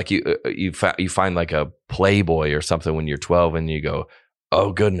me, like you find like a Playboy or something when you're 12 and you go,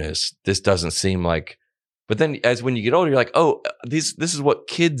 oh goodness, this doesn't seem like, but then when you get older, you're like, oh, this is what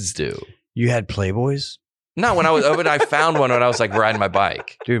kids do. You had Playboys? No, when I found one when I was like riding my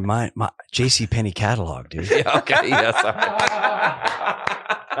bike. Dude, my JCPenney catalog, dude. Yeah, okay, yeah, sorry.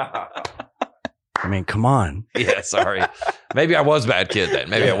 I mean, come on. Yeah, sorry. Maybe I was a bad kid then.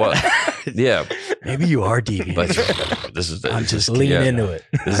 Maybe I was. Yeah. Maybe you are deviant. But this is I'm just leaning into it.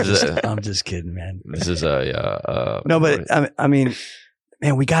 I'm just kidding, man. This is a no, but I mean,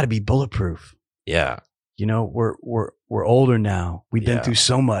 man, we got to be bulletproof. Yeah. You know, we're older now. We've been through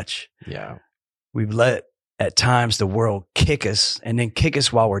so much. Yeah. We've let at times the world kick us and then kick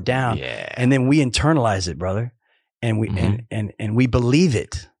us while we're down. Yeah. And then we internalize it, brother. And we and we believe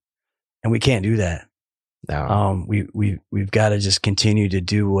it. And we can't do that. No. We've got to just continue to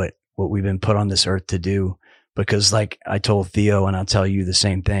do what we've been put on this earth to do, because like I told Theo, and I'll tell you the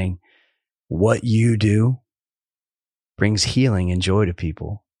same thing, what you do brings healing and joy to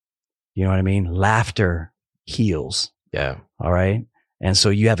people. You know what I mean? Laughter heals. Yeah. All right. And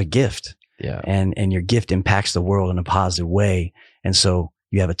so you have a gift. Yeah. And your gift impacts the world in a positive way. And so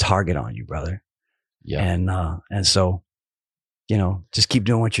you have a target on you, brother. Yeah. And so, you know, just keep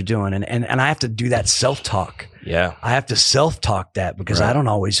doing what you're doing. And I have to do that self-talk. Yeah. I have to self-talk that because I don't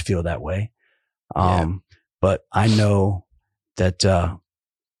always feel that way. But I know that,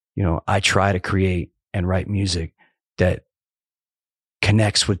 you know, I try to create and write music that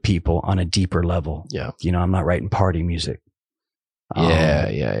connects with people on a deeper level. Yeah. You know, I'm not writing party music.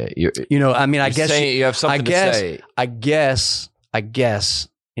 Yeah. You know, I mean, I guess you have something to say. I guess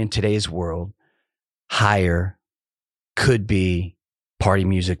in today's world, higher could be party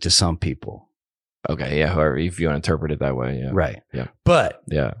music to some people. Okay, yeah. However, if you want to interpret it that way, yeah. Right. Yeah. But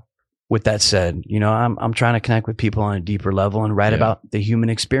yeah. With that said, you know, I'm trying to connect with people on a deeper level and write about the human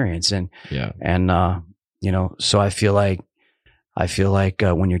experience, and you know, so I feel like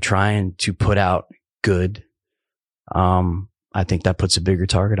when you're trying to put out good, I think that puts a bigger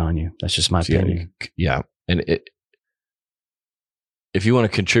target on you. That's just my opinion. Yeah, and if you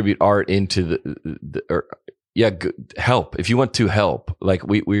want to contribute art into help. If you want to help, like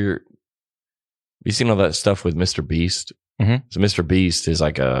you seen all that stuff with Mr. Beast? Mm-hmm. So Mr. Beast is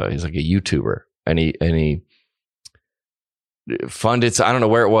like a YouTuber, and he funded, I don't know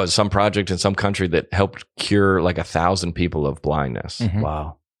where it was, some project in some country that helped cure like 1,000 people of blindness. Mm-hmm.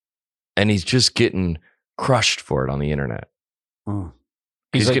 Wow. And he's just getting crushed for it on the internet.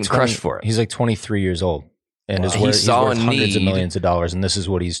 He's like getting crushed for it. He's like 23 years old, and he's worth hundreds of millions of dollars, and this is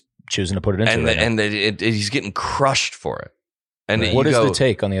what he's choosing to put it into. He's getting crushed for it. And what is the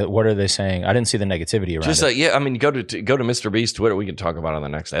take on what are they saying? I didn't see the negativity around just it. like, I mean, go to Mr. Beast's Twitter. We can talk about it on the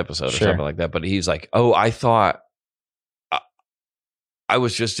next episode or something like that. But he's like, oh, I thought I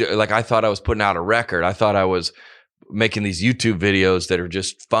was just like, I thought I was putting out a record. I thought I was making these YouTube videos that are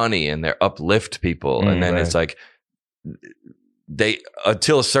just funny and they uplift people. And then it's like they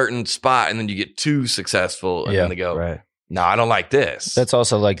until a certain spot, and then you get too successful, and then they go, no, I don't like this. That's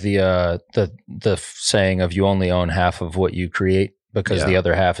also like the saying of you only own half of what you create, because the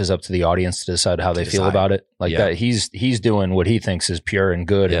other half is up to the audience to decide how they feel about it. Like that, he's doing what he thinks is pure and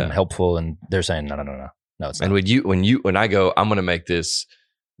good and helpful, and they're saying no, it's not. And when I go, I'm going to make this,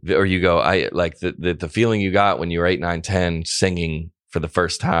 or you go, I like the feeling you got when you were 8, 9, 10 singing for the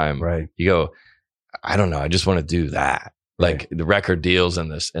first time. Right. You go, I don't know, I just want to do that. Like the record deals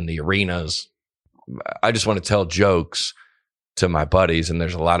and the arenas. I just want to tell jokes to my buddies. And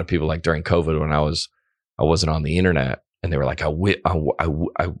there's a lot of people, like during COVID when I wasn't on the internet, and they were like, I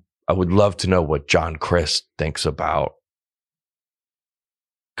would love to know what John Christ thinks about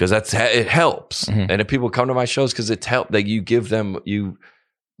because it helps. And if people come to my shows because it's help, that you give them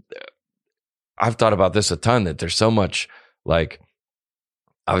I've thought about this a ton, that there's so much like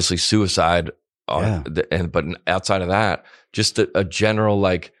obviously suicide but outside of that, just a general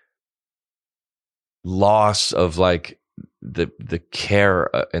like loss of like the care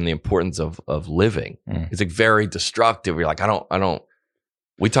and the importance of living. It's like very destructive. You're like, I don't.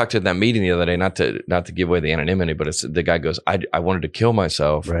 We talked at that meeting the other day, not to give away the anonymity, but it's the guy goes, I wanted to kill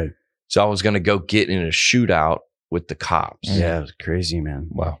myself, right? So I was going to go get in a shootout with the cops. Yeah, it was crazy, man.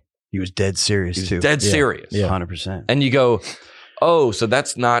 Wow, he was dead serious too. Dead serious, 100%. And you go, oh, so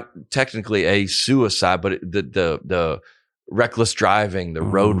that's not technically a suicide, but the reckless driving, the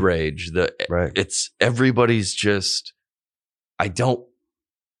road rage, it's everybody's just. I don't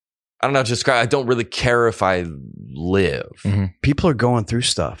know. I don't really care if I live. People are going through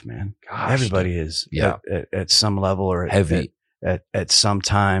stuff, man. Gosh, everybody is at some level or heavy at some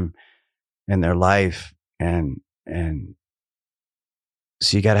time in their life, and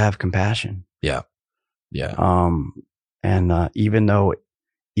so you got to have compassion. Yeah. And even though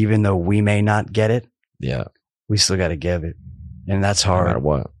we may not get it, we still got to give it, and that's hard. No matter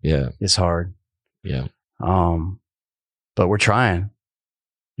what, it's hard. Yeah. But we're trying.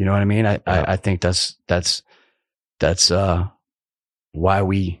 You know what I mean? I think that's why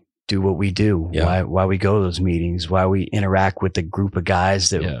we do what we do. Yeah. Why we go to those meetings. Why we interact with the group of guys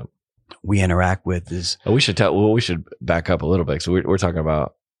that we interact with. Is we should back up a little bit. So we're talking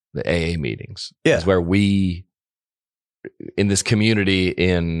about the AA meetings. Yeah, it's where we in this community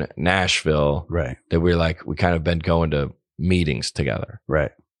in Nashville, right? That we kind of been going to meetings together,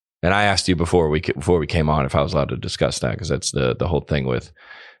 right? And I asked you before we came on if I was allowed to discuss that, because that's the whole thing with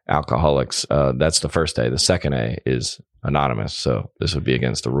alcoholics. That's the first A. The second A is anonymous, so this would be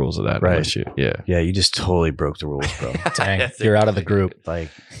against the rules of that. Right? Yeah. You just totally broke the rules, bro. Dang, you're out of the group. But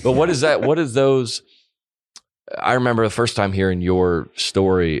what is that? What is those? I remember the first time hearing your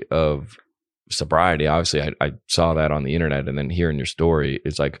story of sobriety. Obviously, I saw that on the internet, and then hearing your story,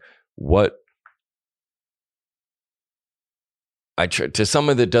 it's like what. To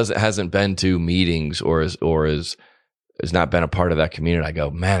someone that hasn't been to meetings or has not been a part of that community, I go,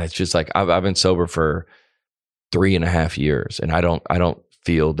 man, it's just like I've been sober for 3.5 years, and I don't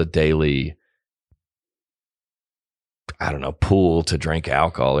feel the daily, I don't know, pull to drink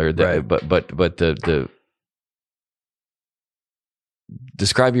alcohol or the, right. but the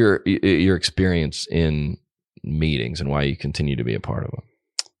describe your experience in meetings and why you continue to be a part of them.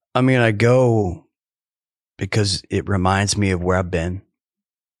 I mean, I go because it reminds me of where I've been.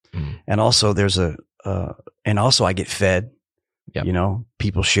 And also there's and also I get fed, you know,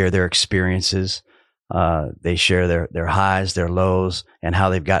 people share their experiences. They share their highs, their lows, and how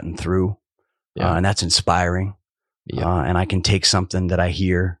they've gotten through. And that's inspiring. And I can take something that I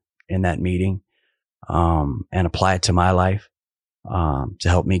hear in that meeting, and apply it to my life, to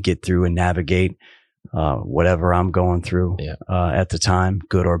help me get through and navigate, whatever I'm going through, at the time,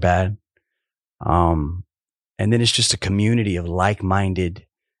 good or bad. And then it's just a community of like-minded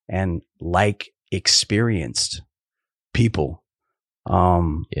and experienced people,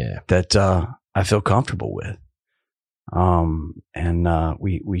 that, I feel comfortable with. And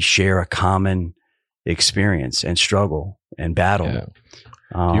we share a common experience and struggle and battle. Yeah.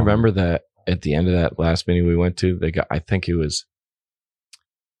 Do you remember that at the end of that last meeting we went to, I think it was,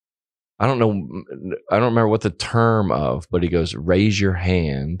 I don't remember what the term of, but he goes, raise your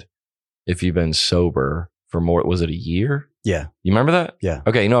hand if you've been sober for more, was it a year? Yeah. You remember that? Yeah.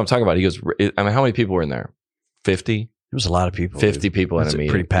 Okay. You know what I'm talking about? He goes, I mean, how many people were in there? 50? There was a lot of people. 50 people in a meeting.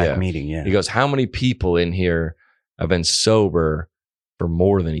 Pretty packed meeting, yeah. He goes, how many people in here have been sober for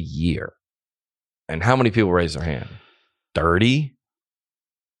more than a year? And how many people raised their hand? 30?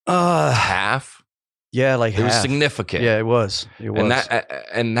 Half? Yeah, like half. It was significant. Yeah, it was. And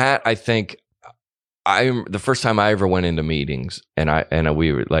that I think the first time I ever went into meetings, and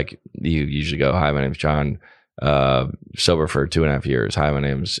we were like, you usually go, hi, my name's John, sober for 2.5 years. Hi, my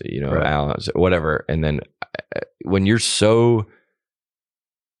name's, right. Alan, whatever. And then when you're so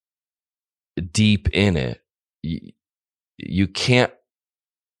deep in it, you can't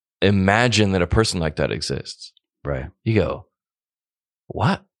imagine that a person like that exists. Right. You go,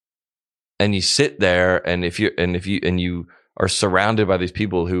 what? And you sit there, and if you are surrounded by these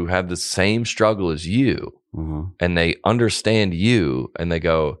people who have the same struggle as you, and they understand you, and they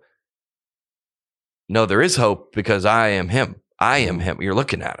go, no, there is hope because I am him. I am him. You're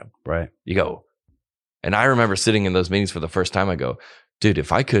looking at him. Right. You go. And I remember sitting in those meetings for the first time. I go, dude,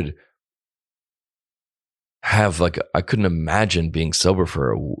 if I could have I couldn't imagine being sober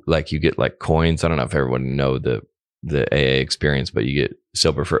for you get like coins. I don't know if everyone know the AA experience, but you get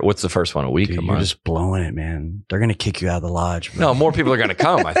sober for what's the first one, a week? Dude, you're just blowing it, man. They're gonna kick you out of the lodge. Bro. No, more people are gonna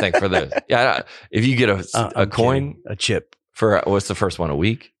come. I think for this. Yeah, if you get a coin, a chip for what's the first one, a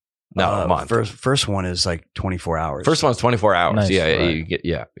week? No, a month. First one is like 24 hours. First one's 24 hours. Nice, yeah, right. you get,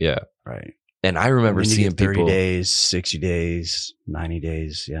 yeah, right. And I remember seeing 30 people 30 days, 60 days, 90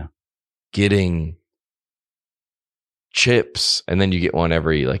 days. Yeah, getting chips, and then you get one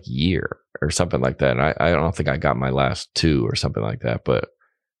every like year or something like that. And I don't think I got my last 2 or something like that. But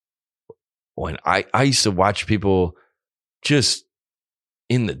when I used to watch people just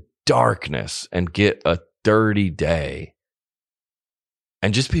in the darkness and get a 30-day,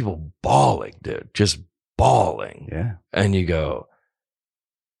 and just people bawling, dude, just bawling. yeah. And you go,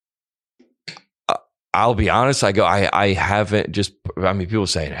 I'll be honest. I go, I haven't just, I mean, people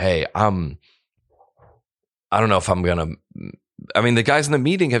saying, hey, I don't know if I'm going to, I mean, the guys in the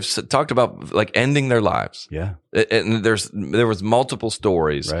meeting have talked about like ending their lives. Yeah. And there was multiple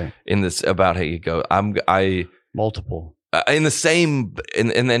stories in this about how you go, multiple in the same,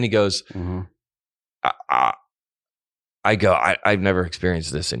 and then he goes, I go, I've never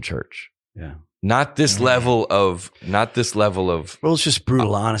experienced this in church. Yeah. Not this level of. Well, it's just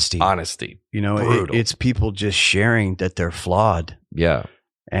brutal honesty. You know, it's people just sharing that they're flawed. Yeah.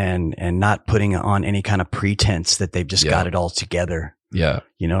 And not putting on any kind of pretense that they've just got it all together. Yeah.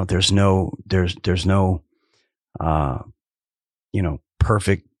 You know, there's no,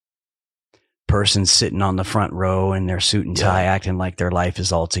 perfect person sitting on the front row in their suit and tie acting like their life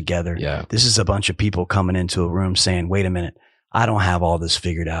is all together. Yeah. This is a bunch of people coming into a room saying, wait a minute, I don't have all this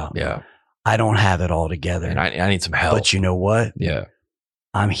figured out. Yeah. I don't have it all together. And I need some help. But you know what? Yeah.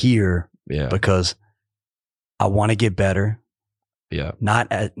 I'm here because I want to get better. Yeah.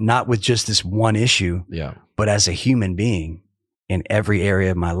 Not with just this one issue. Yeah. But as a human being in every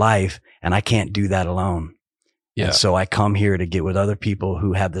area of my life. And I can't do that alone. Yeah. And so I come here to get with other people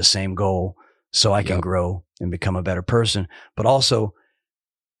who have the same goal so I can grow and become a better person, but also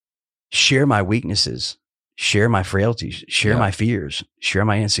share my weaknesses, share my frailties, share my fears, share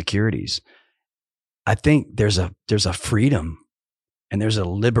my insecurities. I think there's a freedom and there's a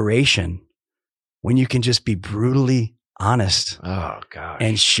liberation when you can just be brutally honest. Oh gosh.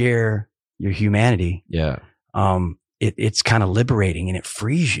 And share your humanity. Yeah. It's kind of liberating and it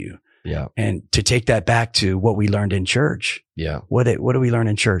frees you. Yeah. And to take that back to what we learned in church. Yeah. What do we learn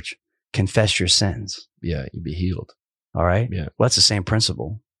in church? Confess your sins. Yeah. You'd be healed. All right. Yeah. Well, that's the same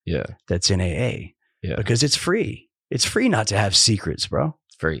principle. Yeah. That's in AA. Yeah. Because it's free. It's free not to have secrets, bro.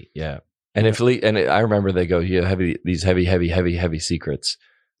 It's free. Yeah. And I remember they go, you have these heavy secrets.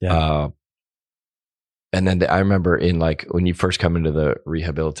 Yeah. And then I remember in like when you first come into the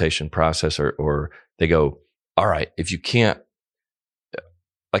rehabilitation process or they go, all right, if you can't,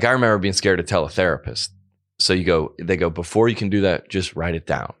 like I remember being scared to tell a therapist. So they go, before you can do that, just write it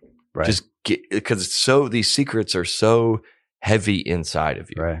down. Right. Just because these secrets are so heavy inside of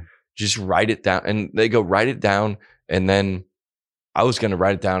you. Right. Just write it down. And they go, write it down. And then I was going to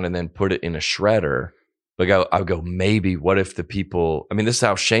write it down and then put it in a shredder. But I would go, maybe what if the people, I mean, this is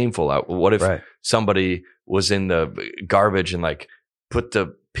how shameful, what if somebody was in the garbage and like put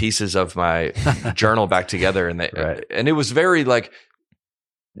the pieces of my journal back together and and it was very like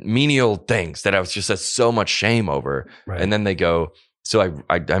menial things that I was just had so much shame over. Right. And then they go, so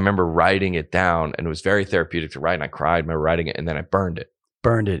I remember writing it down and it was very therapeutic to write and I cried, I remember writing it and then I burned it.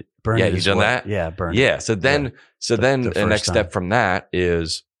 Yeah, you done that? Yeah, burned it. Yeah. So then the next step from that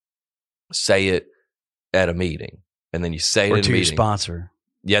is say it at a meeting. And then you say it or in a to meeting. Your sponsor.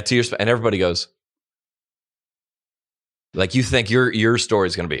 Yeah, to your and everybody goes, like you think your story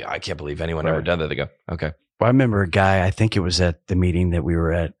is going to be, I can't believe anyone ever done that. They go, okay. Well, I remember a guy, I think it was at the meeting that we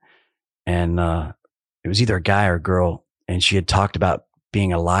were at, and it was either a guy or a girl, and she had talked about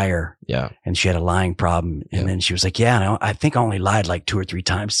being a liar. Yeah. And she had a lying problem. And then she was like, yeah, I think I only lied like 2 or 3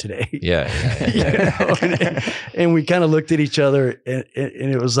 times today. Yeah. And we kind of looked at each other and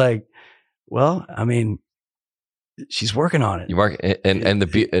it was like, well, I mean, she's working on it. You work, and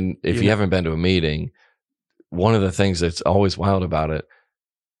if you haven't been to a meeting, one of the things that's always wild about it,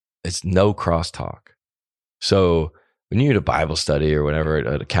 it's no crosstalk. So when you're at a Bible study or whatever,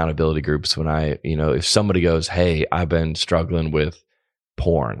 at accountability groups, if somebody goes, hey, I've been struggling with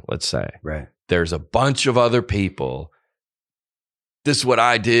porn, let's say, right? There's a bunch of other people. This is what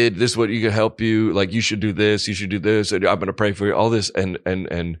I did. This is what you can help you. Like you should do this. You should do this. And I'm going to pray for you. All this and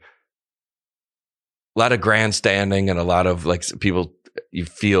a lot of grandstanding and a lot of like people. You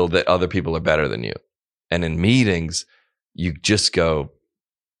feel that other people are better than you. And in meetings, you just go,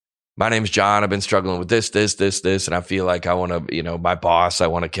 my name's John. I've been struggling with this. And I feel like I want to, my boss, I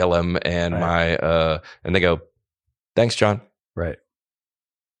want to kill him. And and they go, thanks, John. Right.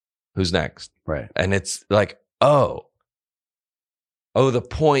 Who's next? Right. And it's like, oh, the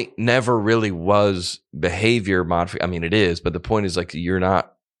point never really was behavior modification. I mean, it is, but the point is like,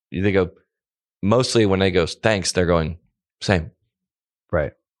 they go, mostly when they go, thanks, they're going, same.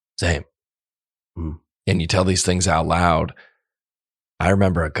 Right. Same. Mm. And you tell these things out loud. I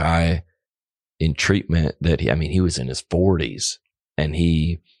remember a guy in treatment that he was in his 40s, and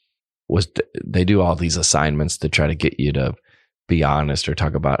they do all these assignments to try to get you to be honest or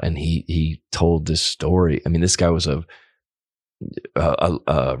talk about, and he told this story. I mean, this guy was a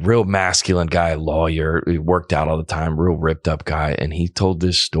real masculine guy, lawyer. He worked out all the time, real ripped up guy. And he told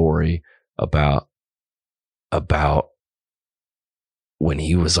this story about when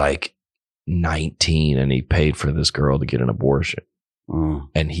he was like 19 and he paid for this girl to get an abortion.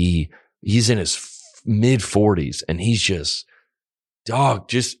 And he's in his mid 40s and he's just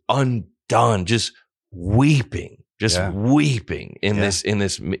undone, just weeping in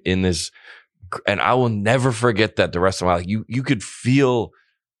this. And I will never forget that the rest of my life. You could feel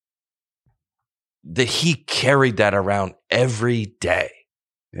that he carried that around every day.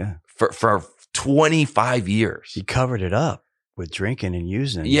 Yeah. For 25 years. He covered it up with drinking and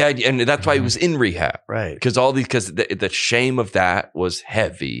using. Yeah, and that's why he was in rehab. Right. Because the shame of that was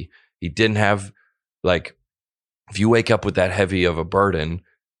heavy. He didn't have, like, if you wake up with that heavy of a burden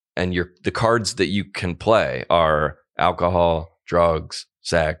and the cards that you can play are alcohol, drugs,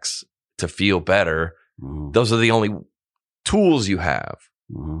 sex, to feel better, those are the only tools you have.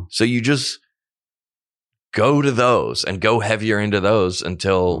 So you just go to those and go heavier into those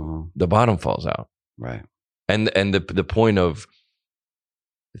until the bottom falls out. Right. And the point of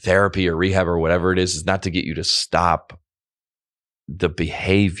therapy or rehab or whatever it is not to get you to stop the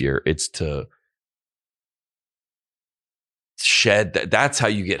behavior. It's to shed that. That's how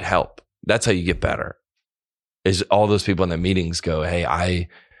you get help. That's how you get better. Is all those people in the meetings go, hey,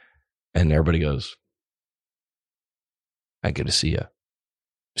 and everybody goes, I get to see you.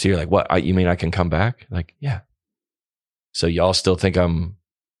 So you're like, what? You mean I can come back? Like, yeah. So y'all still think I'm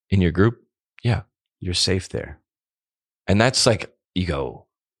in your group? Yeah. You're safe there. And that's like, you go,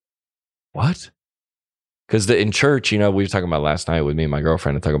 what? Because in church, we were talking about last night with me and my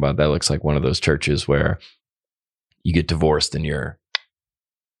girlfriend and talking about that looks like one of those churches where you get divorced and you're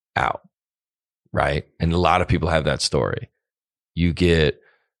out, right? And a lot of people have that story.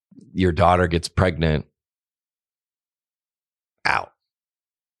 Your daughter gets pregnant, out.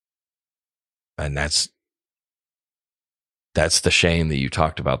 And that's the shame that you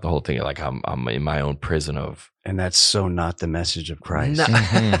talked about, the whole thing. Like I'm in my own prison of. And that's so not the message of Christ.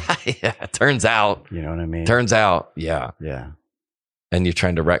 No. Yeah, turns out. You know what I mean? Turns out. Yeah. Yeah. And you're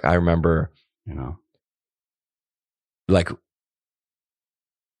trying to I remember, like,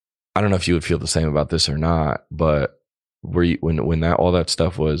 I don't know if you would feel the same about this or not, but were you, when all that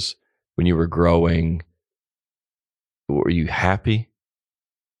stuff was, when you were growing, were you happy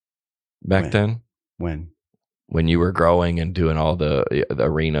back then? When you were growing and doing all the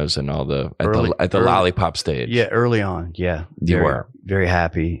arenas and all at the lollipop stage? Yeah, early on. Yeah, you were very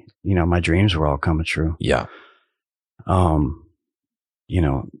happy. My dreams were all coming true. Yeah.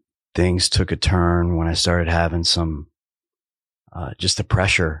 Things took a turn when I started having some, just the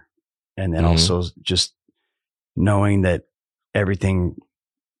pressure, and then also just knowing that everything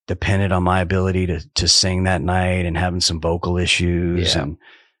depended on my ability to sing that night, and having some vocal issues, and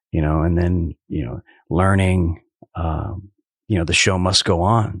then learning, the show must go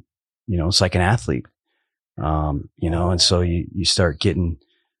on. It's like an athlete, and so you start getting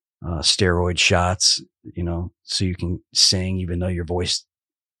steroid shots, so you can sing even though your voice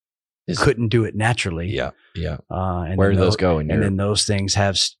couldn't do it naturally. Yeah, yeah. And where do those go? And then those things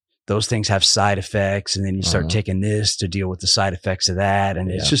have side effects, and then you start taking this to deal with the side effects of that, and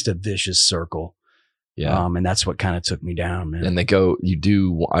it's just a vicious circle. Yeah. And that's what kind of took me down, man. And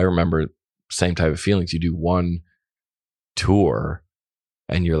I remember same type of feelings. You do one tour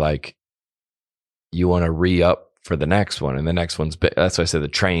and you're like, you want to re-up for the next one, and the next one's that's why I said the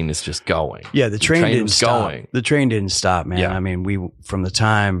train is just going. Yeah, the train didn't stop. The train didn't stop, man. Yeah. I mean, from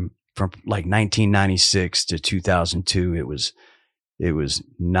like 1996 to 2002, it was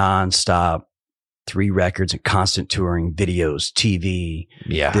nonstop, 3 records and constant touring, videos, TV.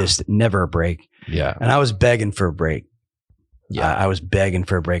 Yeah. This, never a break. Yeah. And I was begging for a break. Yeah. I was begging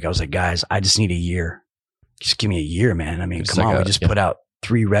for a break. I was like, guys, I just need a year. Just give me a year, man. I mean, come on. We just put out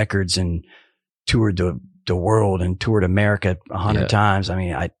 3 records and toured the world and toured America 100 times. I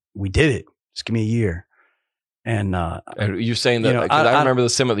mean, we did it. Just give me a year. And you're saying that, I remember the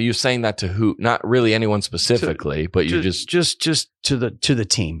similar, you saying that to who? Not really anyone specifically, but you just to the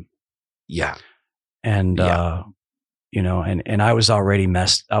team. Yeah. And and I was already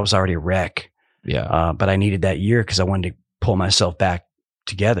I was already a wreck. Yeah. But I needed that year because I wanted to pull myself back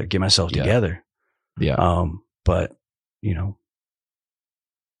together, get myself together. Yeah. But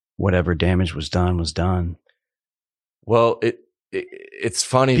whatever damage was done was done. Well, it's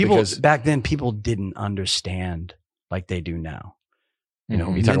funny because back then people didn't understand like they do now.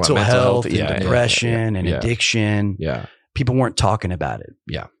 mental health and depression and yeah. addiction. Yeah. People weren't talking about it.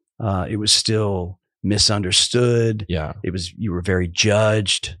 Yeah. It was still misunderstood. Yeah. You were very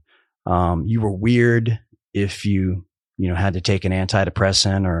judged. You were weird if you had to take an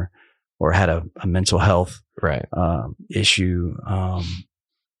antidepressant or had a mental health issue.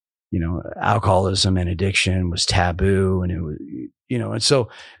 Alcoholism and addiction was taboo, and it was, and so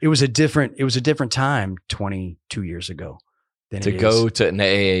it was a different time 22 years ago to go to an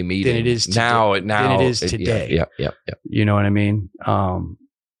AA meeting than it is now. Than it is today. Yeah. You know what I mean?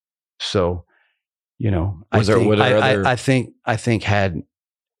 So, I think had,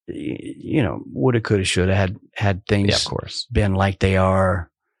 woulda, coulda, shoulda had things of course been like they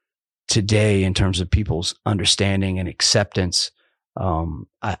are today in terms of people's understanding and acceptance.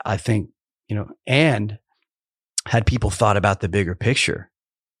 I think, and had people thought about the bigger picture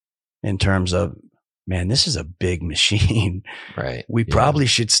in terms of, man, this is a big machine. Right. We probably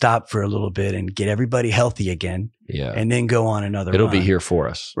should stop for a little bit and get everybody healthy again. Yeah. And then go on another It'll run. be here for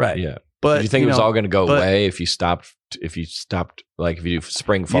us. Right. Yeah. But do you think it was all going to go away if you stopped, like if you do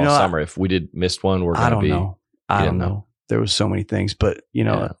spring, fall, summer, if we missed one, we're going to be. I don't know. There was so many things, but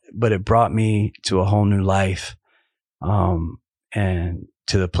but it brought me to a whole new life. And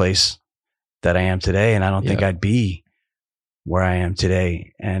to the place that I am today. And I don't think I'd be where I am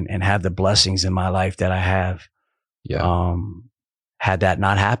today and have the blessings in my life that I have. Yeah. Had that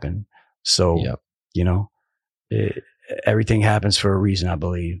not happened. So, everything happens for a reason, I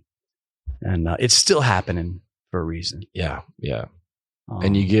believe. And it's still happening for a reason. Yeah. Yeah.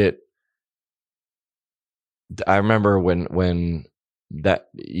 And you get, I remember when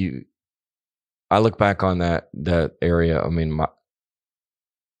I look back on that area. I mean,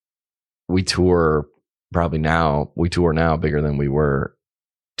 we tour now bigger than we were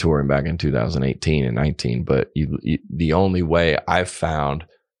touring back in 2018 and 19. But the only way I've found,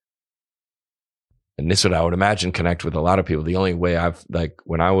 and this would, I would imagine, connect with a lot of people. The only way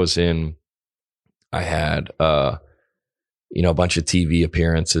when I was I had, a bunch of TV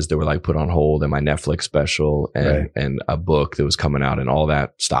appearances that were put on hold, and my Netflix special and a book that was coming out, and all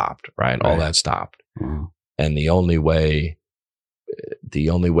that stopped, right? All that stopped. Mm-hmm. And the only way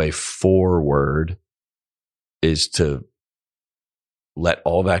forward is to let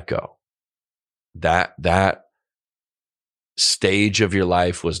all that go. That stage of your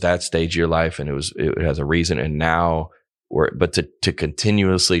life was that stage of your life, and it has a reason. And now but to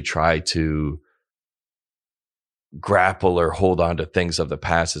continuously try to grapple or hold on to things of the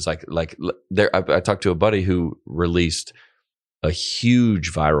past is like there. I talked to a buddy who released a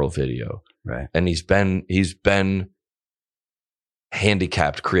huge viral video, right? And he's been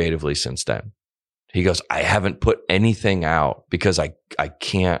handicapped creatively since then. He goes, I haven't put anything out because I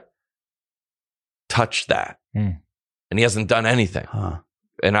can't touch that, and he hasn't done anything. Huh.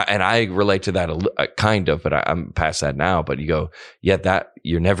 And I relate to that kind of, but I'm past that now. But you go, that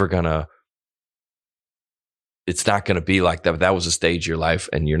you're never gonna. It's not going to be like that. That was a stage of your life,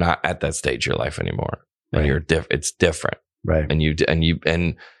 and you're not at that stage of your life anymore. And it's different, right? And you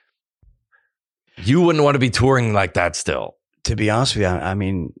wouldn't want to be touring like that still. To be honest with you, I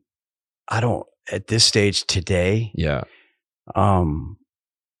mean, I don't at this stage today. Yeah. I'm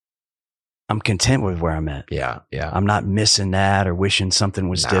content with where I'm at. Yeah. Yeah. I'm not missing that or wishing something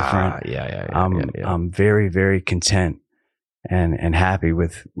was different. Yeah. I'm very, very content and happy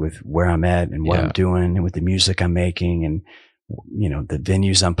with where I'm at and what I'm doing and with the music I'm making and, the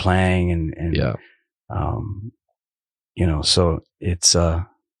venues I'm playing and so it's, I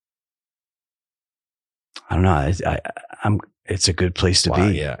don't know. It's a good place to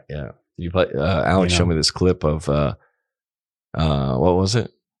be. Yeah. Yeah. You play, Alex showed me this clip of, what was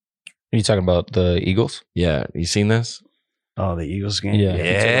it? Are you talking about the Eagles? Yeah. You seen this? Oh, the Eagles game?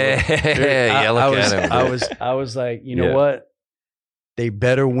 Yeah. I was like, you know what? They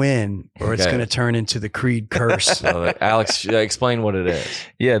better win or it's going to turn into the Creed curse. So, Alex, explain what it is.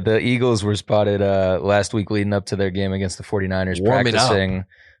 Yeah, the Eagles were spotted last week leading up to their game against the 49ers practicing.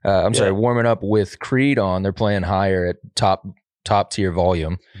 Warming up with Creed on. They're playing higher at top tier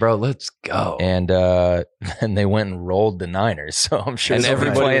volume. Bro, let's go. And they went and rolled the Niners. So I'm sure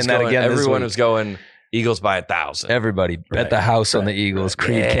everybody playing was that going, again. Everyone was going, Eagles by 1,000. Everybody bet the house on the Eagles.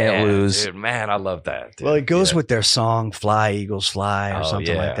 Creed can't lose. Dude, man, I love that. Dude. Well, it goes with their song "Fly Eagles Fly" or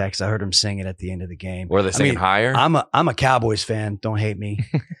something like that, because I heard them sing it at the end of the game. Were they singing higher? I'm a Cowboys fan. Don't hate me.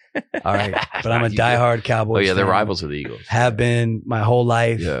 All right, but I'm a diehard Cowboys. Oh yeah, they're fan. rivals with the Eagles. Have been my whole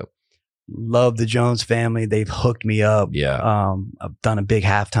life. Yeah. Love the Jones family. They've hooked me up. Yeah. I've done a big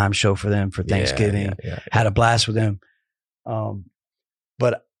halftime show for them for Thanksgiving. Yeah. Had a blast with them.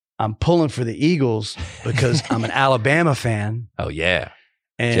 But I'm pulling for the Eagles because I'm an Alabama fan. Oh yeah.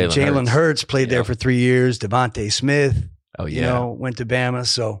 And Jalen Hurts played there for 3 years. Devontae Smith. Oh yeah. Went to Bama.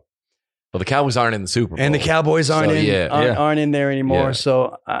 So. Well, the Cowboys aren't in the Super Bowl, and the Cowboys aren't aren't in there anymore. Yeah.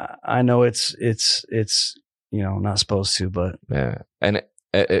 So I know it's not supposed to, but and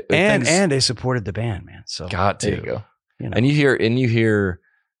they supported the band, man. So got to. There you go. And you hear,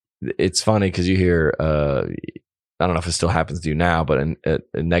 it's funny because you hear, I don't know if it still happens to you now, but a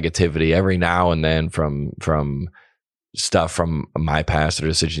negativity every now and then from stuff from my past or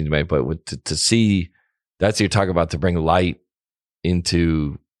decisions you made. But to see, that's what you're talking about, to bring light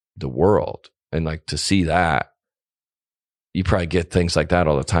into the world, and like to see that, you probably get things like that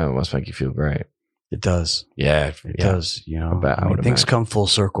all the time. It must make you feel great. It does. Yeah, it does. I mean, things come full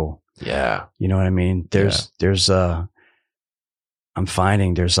circle. Yeah, you know what I mean. I'm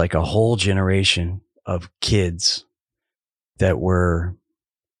finding there's like a whole generation of kids that were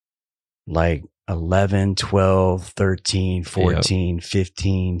like 11, 12, 13, 14,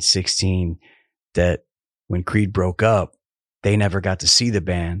 15, 16, that when Creed broke up, they never got to see the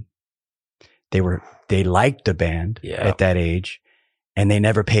band. They liked the band at that age, and they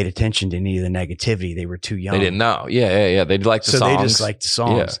never paid attention to any of the negativity. They were too young. They didn't know. Yeah. They liked the songs. So they just liked the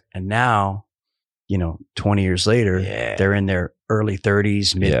songs. Yeah. And now, 20 years later, they're in their early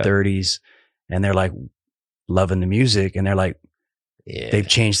 30s, mid 30s, and they're like loving the music, and they're like, they've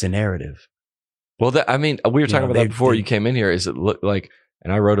changed the narrative. Well, we were talking about that before you came in here. Is it look like,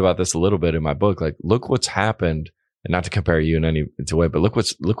 and I wrote about this a little bit in my book, like, look what's happened. And not to compare you in any way, but look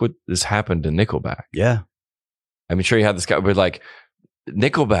what has happened to Nickelback. Yeah. I mean, sure, you had this guy, but like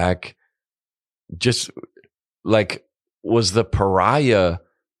Nickelback just like was the pariah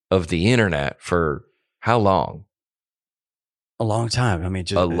of the internet for how long? A long time. I mean,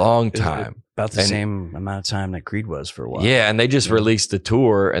 just a long time. About the same amount of time that Creed was for a while. Yeah, and they just released the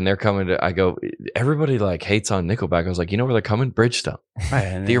tour, and they're coming to. I go, everybody like hates on Nickelback. I was like, you know where they're coming? Bridgestone,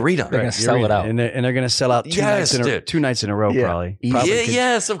 right? The arena. They're gonna sell it out, and they're going to sell out 2 nights in a row, probably.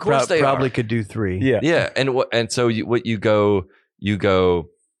 Yes, of course they probably could do 3. Yeah, and so you go.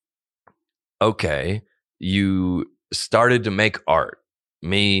 Okay, you started to make art.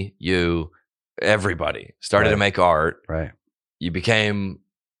 Me, you, everybody started to make art. Right. You became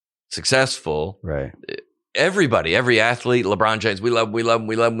successful. Right. Everybody, every athlete, LeBron James, we love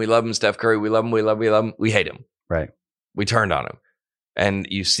him. Steph Curry, we love him. We hate him. Right. We turned on him. And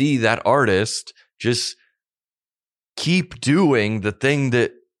you see that artist just keep doing the thing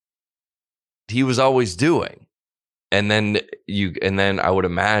that he was always doing. And then I would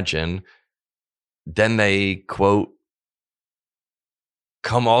imagine, then they quote,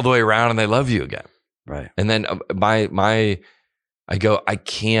 come all the way around and they love you again. Right. And then I go, I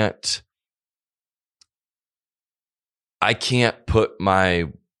can't put my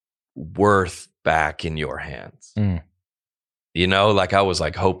worth back in your hands. Like I was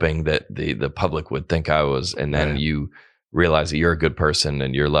like hoping that the public would think I was, and then you realize that you're a good person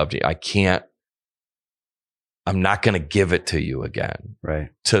and you're loved. I'm not going to give it to you again.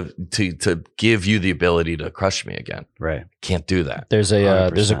 Right. To give you the ability to crush me again. Right. Can't do that. There's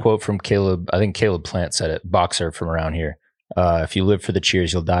a quote from Caleb. I think Caleb Plant said it, boxer from around here. If you live for the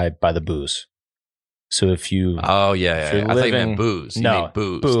cheers, you'll die by the booze. So if you, I thought you meant booze. You mean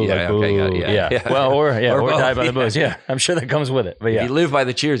booze. Boo, yeah, like okay, yeah. Well, or die by the booze. Yeah, I'm sure that comes with it. But if you live by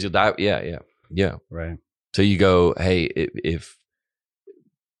the cheers, you'll die. Yeah. Right. So you go, hey, if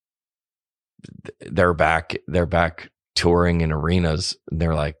they're back touring in arenas, and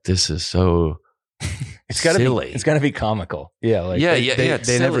they're like, this is so. It's gotta silly. It's gotta be comical. Yeah, like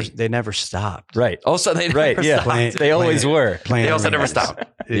they never stopped. Right. Also, they never stopped. They always were. They also never stopped.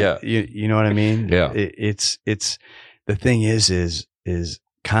 Yeah. You know what I mean? Yeah. It's the thing is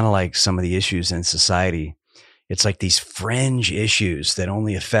kind of like some of the issues in society. It's like these fringe issues that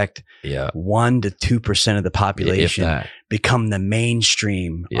only affect 1 to 2% of the population become the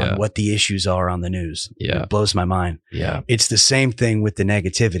mainstream on what the issues are on the news. Yeah. It blows my mind. Yeah. It's the same thing with the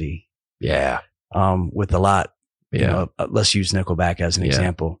negativity. Yeah. With a lot, let's use Nickelback as an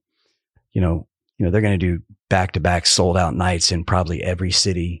example. They're going to do back-to-back sold-out nights in probably every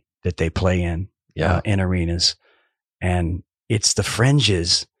city that they play in arenas, and it's the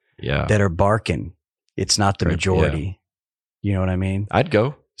fringes that are barking. it's not the majority. You know what I mean? I'd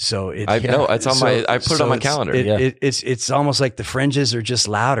go. So it's I put it on my calendar. It's almost like the fringes are just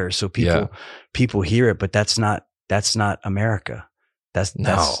louder, so people hear it, but that's not America. That's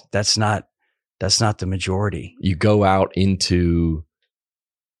not the majority. You go out into.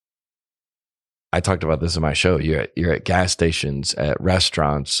 I talked about this in my show. You're at gas stations, at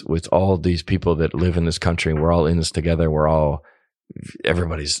restaurants with all these people that live in this country, and we're all in this together.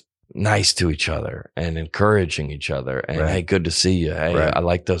 Everybody's nice to each other and encouraging each other. And hey, good to see you. Hey, I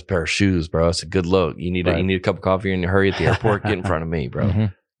like those pair of shoes, bro. It's a good look. You need a cup of coffee and you hurry at the airport. Get in front of me, bro. Mm-hmm.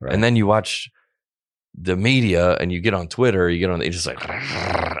 Right. And then you watch the media and you get on Twitter. It's just like,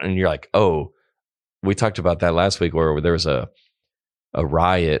 and you're like, oh, we talked about that last week where there was a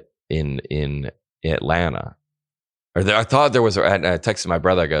riot in Atlanta. I thought there was. I texted my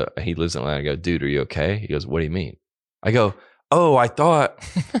brother. He lives in Atlanta. I go, dude, are you okay? He goes, what do you mean? I go, oh, I thought.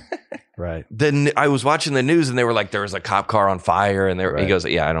 Right. Then I was watching the news and they were like, there was a cop car on fire, and he goes,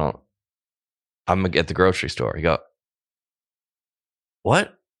 yeah, I'm at the grocery store. He go,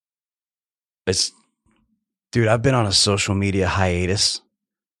 what? Dude, I've been on a social media hiatus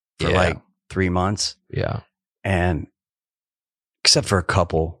for like 3 months. Yeah. And except for a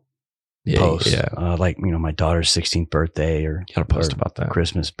couple posts, like, my daughter's 16th birthday or you gotta post about that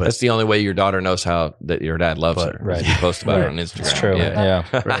Christmas, but that's the only way your daughter knows how that your dad loves her. Right. You post about it on Instagram. It's true.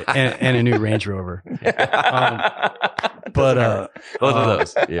 Yeah. Right. And a new Range Rover. But both of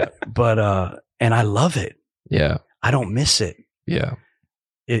those. Yeah. But and I love it. Yeah. I don't miss it. Yeah.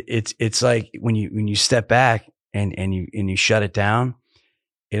 It's like when you step back and you shut it down,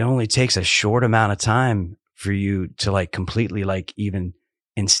 it only takes a short amount of time for you to like completely, like, even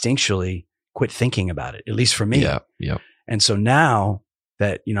instinctually quit thinking about it, at least for me. Yeah. Yeah. And so now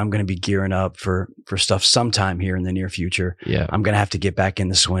that, I'm going to be gearing up for stuff sometime here in the near future, I'm going to have to get back in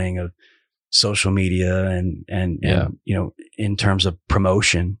the swing of social media and in terms of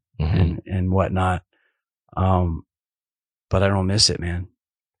promotion and whatnot. But I don't miss it, man.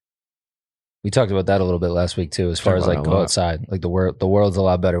 We talked about that a little bit last week too, as far as like go outside. Like the world's a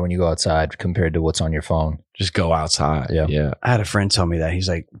lot better when you go outside compared to what's on your phone. Just go outside. Yeah. I had a friend tell me that. He's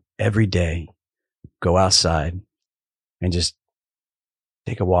like, every day, go outside and just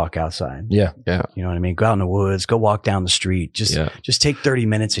take a walk outside. Yeah. Yeah. You know what I mean? Go out in the woods, go walk down the street. Just take 30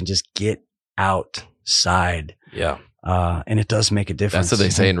 minutes and just get outside. Yeah. And it does make a difference. That's what they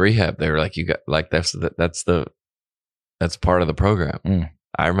say in rehab. They were like, you got like, that's part of the program.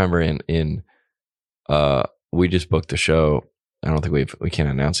 I remember we just booked a show. I don't think we can't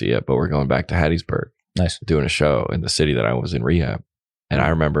announce it yet, but we're going back to Hattiesburg. Nice. Doing a show in the city that I was in rehab. And I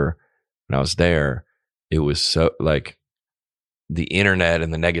remember when I was there, it was so like the internet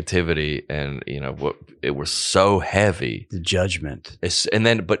and the negativity and, it was so heavy. The judgment.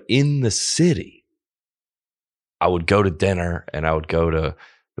 But in the city, I would go to dinner and I would go to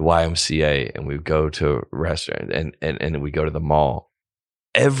the YMCA and we'd go to a restaurant and we go to the mall.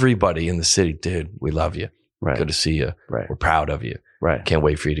 Everybody in the city, dude, we love you. Right. Good to see you. Right. We're proud of you. Right. Can't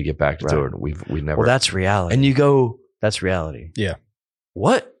wait for you to get back to tour. We've never. Well, that's reality. And you go, that's reality. Yeah.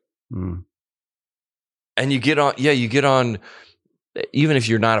 What? And you get on. Yeah, you get on. Even if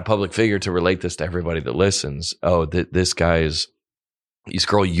you're not a public figure, to relate this to everybody that listens. Oh, this guy is. You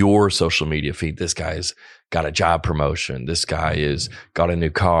scroll your social media feed. This guy's got a job promotion. This guy is got a new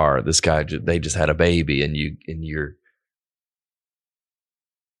car. This guy they just had a baby, and you're.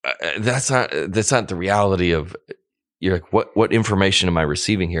 That's not the reality of. You're like, what information am I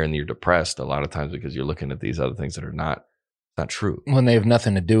receiving here? And you're depressed a lot of times because you're looking at these other things that are not true. When they have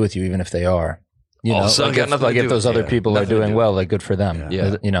nothing to do with you, even if they are. If those other people are doing well, like good for them.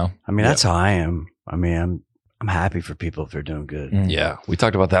 Yeah. I mean, that's how I am. I mean, I'm happy for people if they're doing good. Yeah. We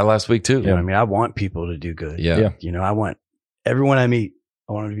talked about that last week too. You know what I mean? I want people to do good. Yeah. I want everyone I meet,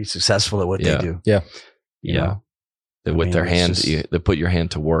 I want them to be successful at what they do. Yeah. With their hand, they put your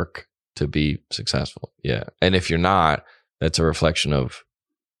hand to work to be successful. Yeah. And if you're not, that's a reflection of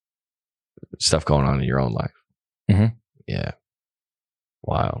stuff going on in your own life. Mm-hmm. Yeah.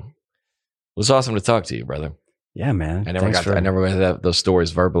 Wow. It was awesome to talk to you, brother. Yeah, man. I never got those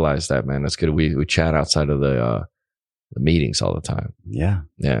stories verbalized that, man. That's good. We chat outside of the meetings all the time. Yeah.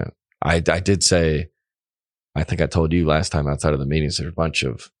 Yeah. I did say, I think I told you last time outside of the meetings, there's a bunch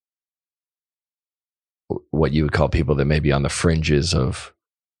of what you would call people that may be on the fringes of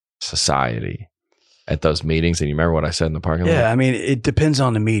society at those meetings. And you remember what I said in the parking lot? Yeah. I mean, it depends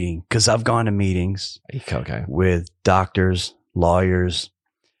on the meeting because I've gone to meetings with doctors, lawyers.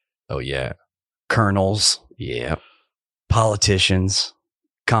 Oh, yeah. Colonels. Yeah. Politicians,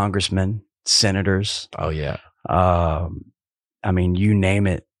 congressmen, senators. Oh, yeah. I mean, you name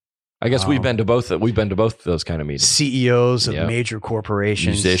it. I guess we've been to both. We've been to both of those kind of meetings. CEOs of major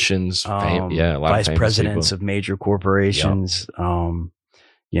corporations, musicians, a lot vice of presidents people. of major corporations.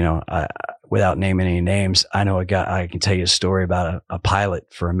 Without naming any names, I know a guy. I can tell you a story about a pilot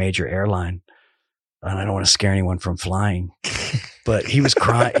for a major airline, and I don't want to scare anyone from flying, but he was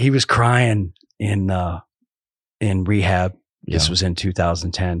crying. He was crying in rehab. Yeah. This was in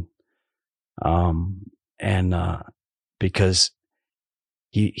 2010, because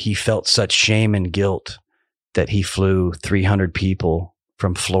he felt such shame and guilt that he flew 300 people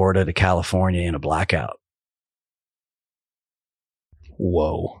from Florida to California in a blackout.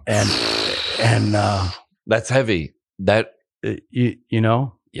 Whoa. And that's heavy. That, you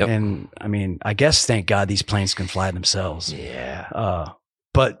know, yep. And I mean, I guess thank God these planes can fly themselves. Yeah.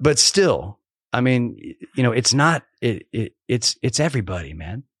 But still, I mean, you know, it's not, it's everybody,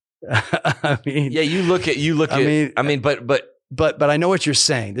 man. I mean, yeah, but I know what you're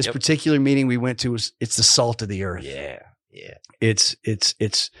saying. This particular meeting we went to it's the salt of the earth. Yeah. Yeah. It's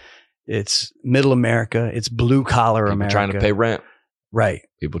middle America. It's blue collar America. Trying to pay rent. Right.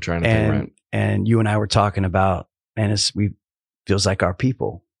 People trying to pay rent. And you and I were talking about, and feels like our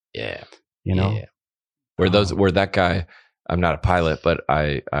people. Yeah. You know, where that guy, I'm not a pilot, but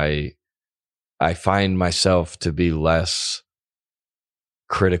I find myself to be less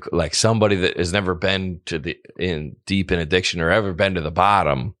critical, like somebody that has never been deep in addiction or ever been to the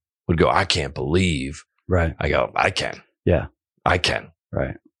bottom would go, I can't believe. Right. I go, I can. Yeah. I can.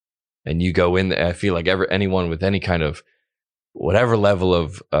 Right. And you go in there, I feel like anyone with any kind of whatever level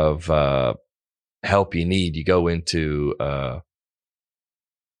of help you need, you go into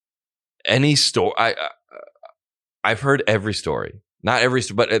any story. I've heard every story, not every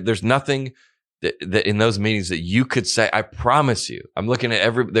story, but there's nothing that in those meetings that you could say. I promise you, I'm looking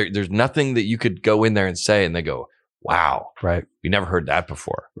at there's nothing that you could go in there and say, and they go, "Wow, right? We never heard that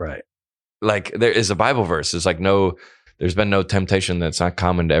before." Right? Like there is a Bible verse. It's like there's been no temptation that's not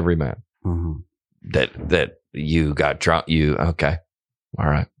common to every man. Mm-hmm. That you got drunk. Okay, all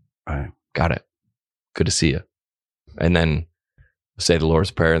right, got it. Good to see you. And then say the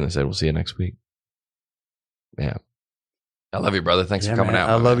Lord's Prayer, and they said, "We'll see you next week." Yeah, I love you, brother. Thanks for coming out.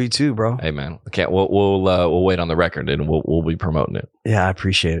 I love you too, bro. Hey, man, we'll wait on the record, and we'll be promoting it. Yeah, I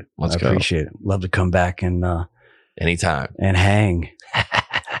appreciate it. I appreciate it. Love to come back and anytime and hang.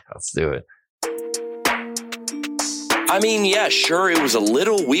 Let's do it. I mean, yeah, sure, it was a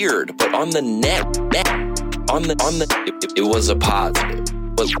little weird, but on the net, it was a positive.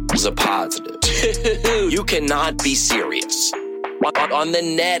 It was a positive. You cannot be serious. On the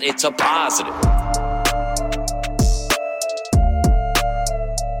net, it's a positive.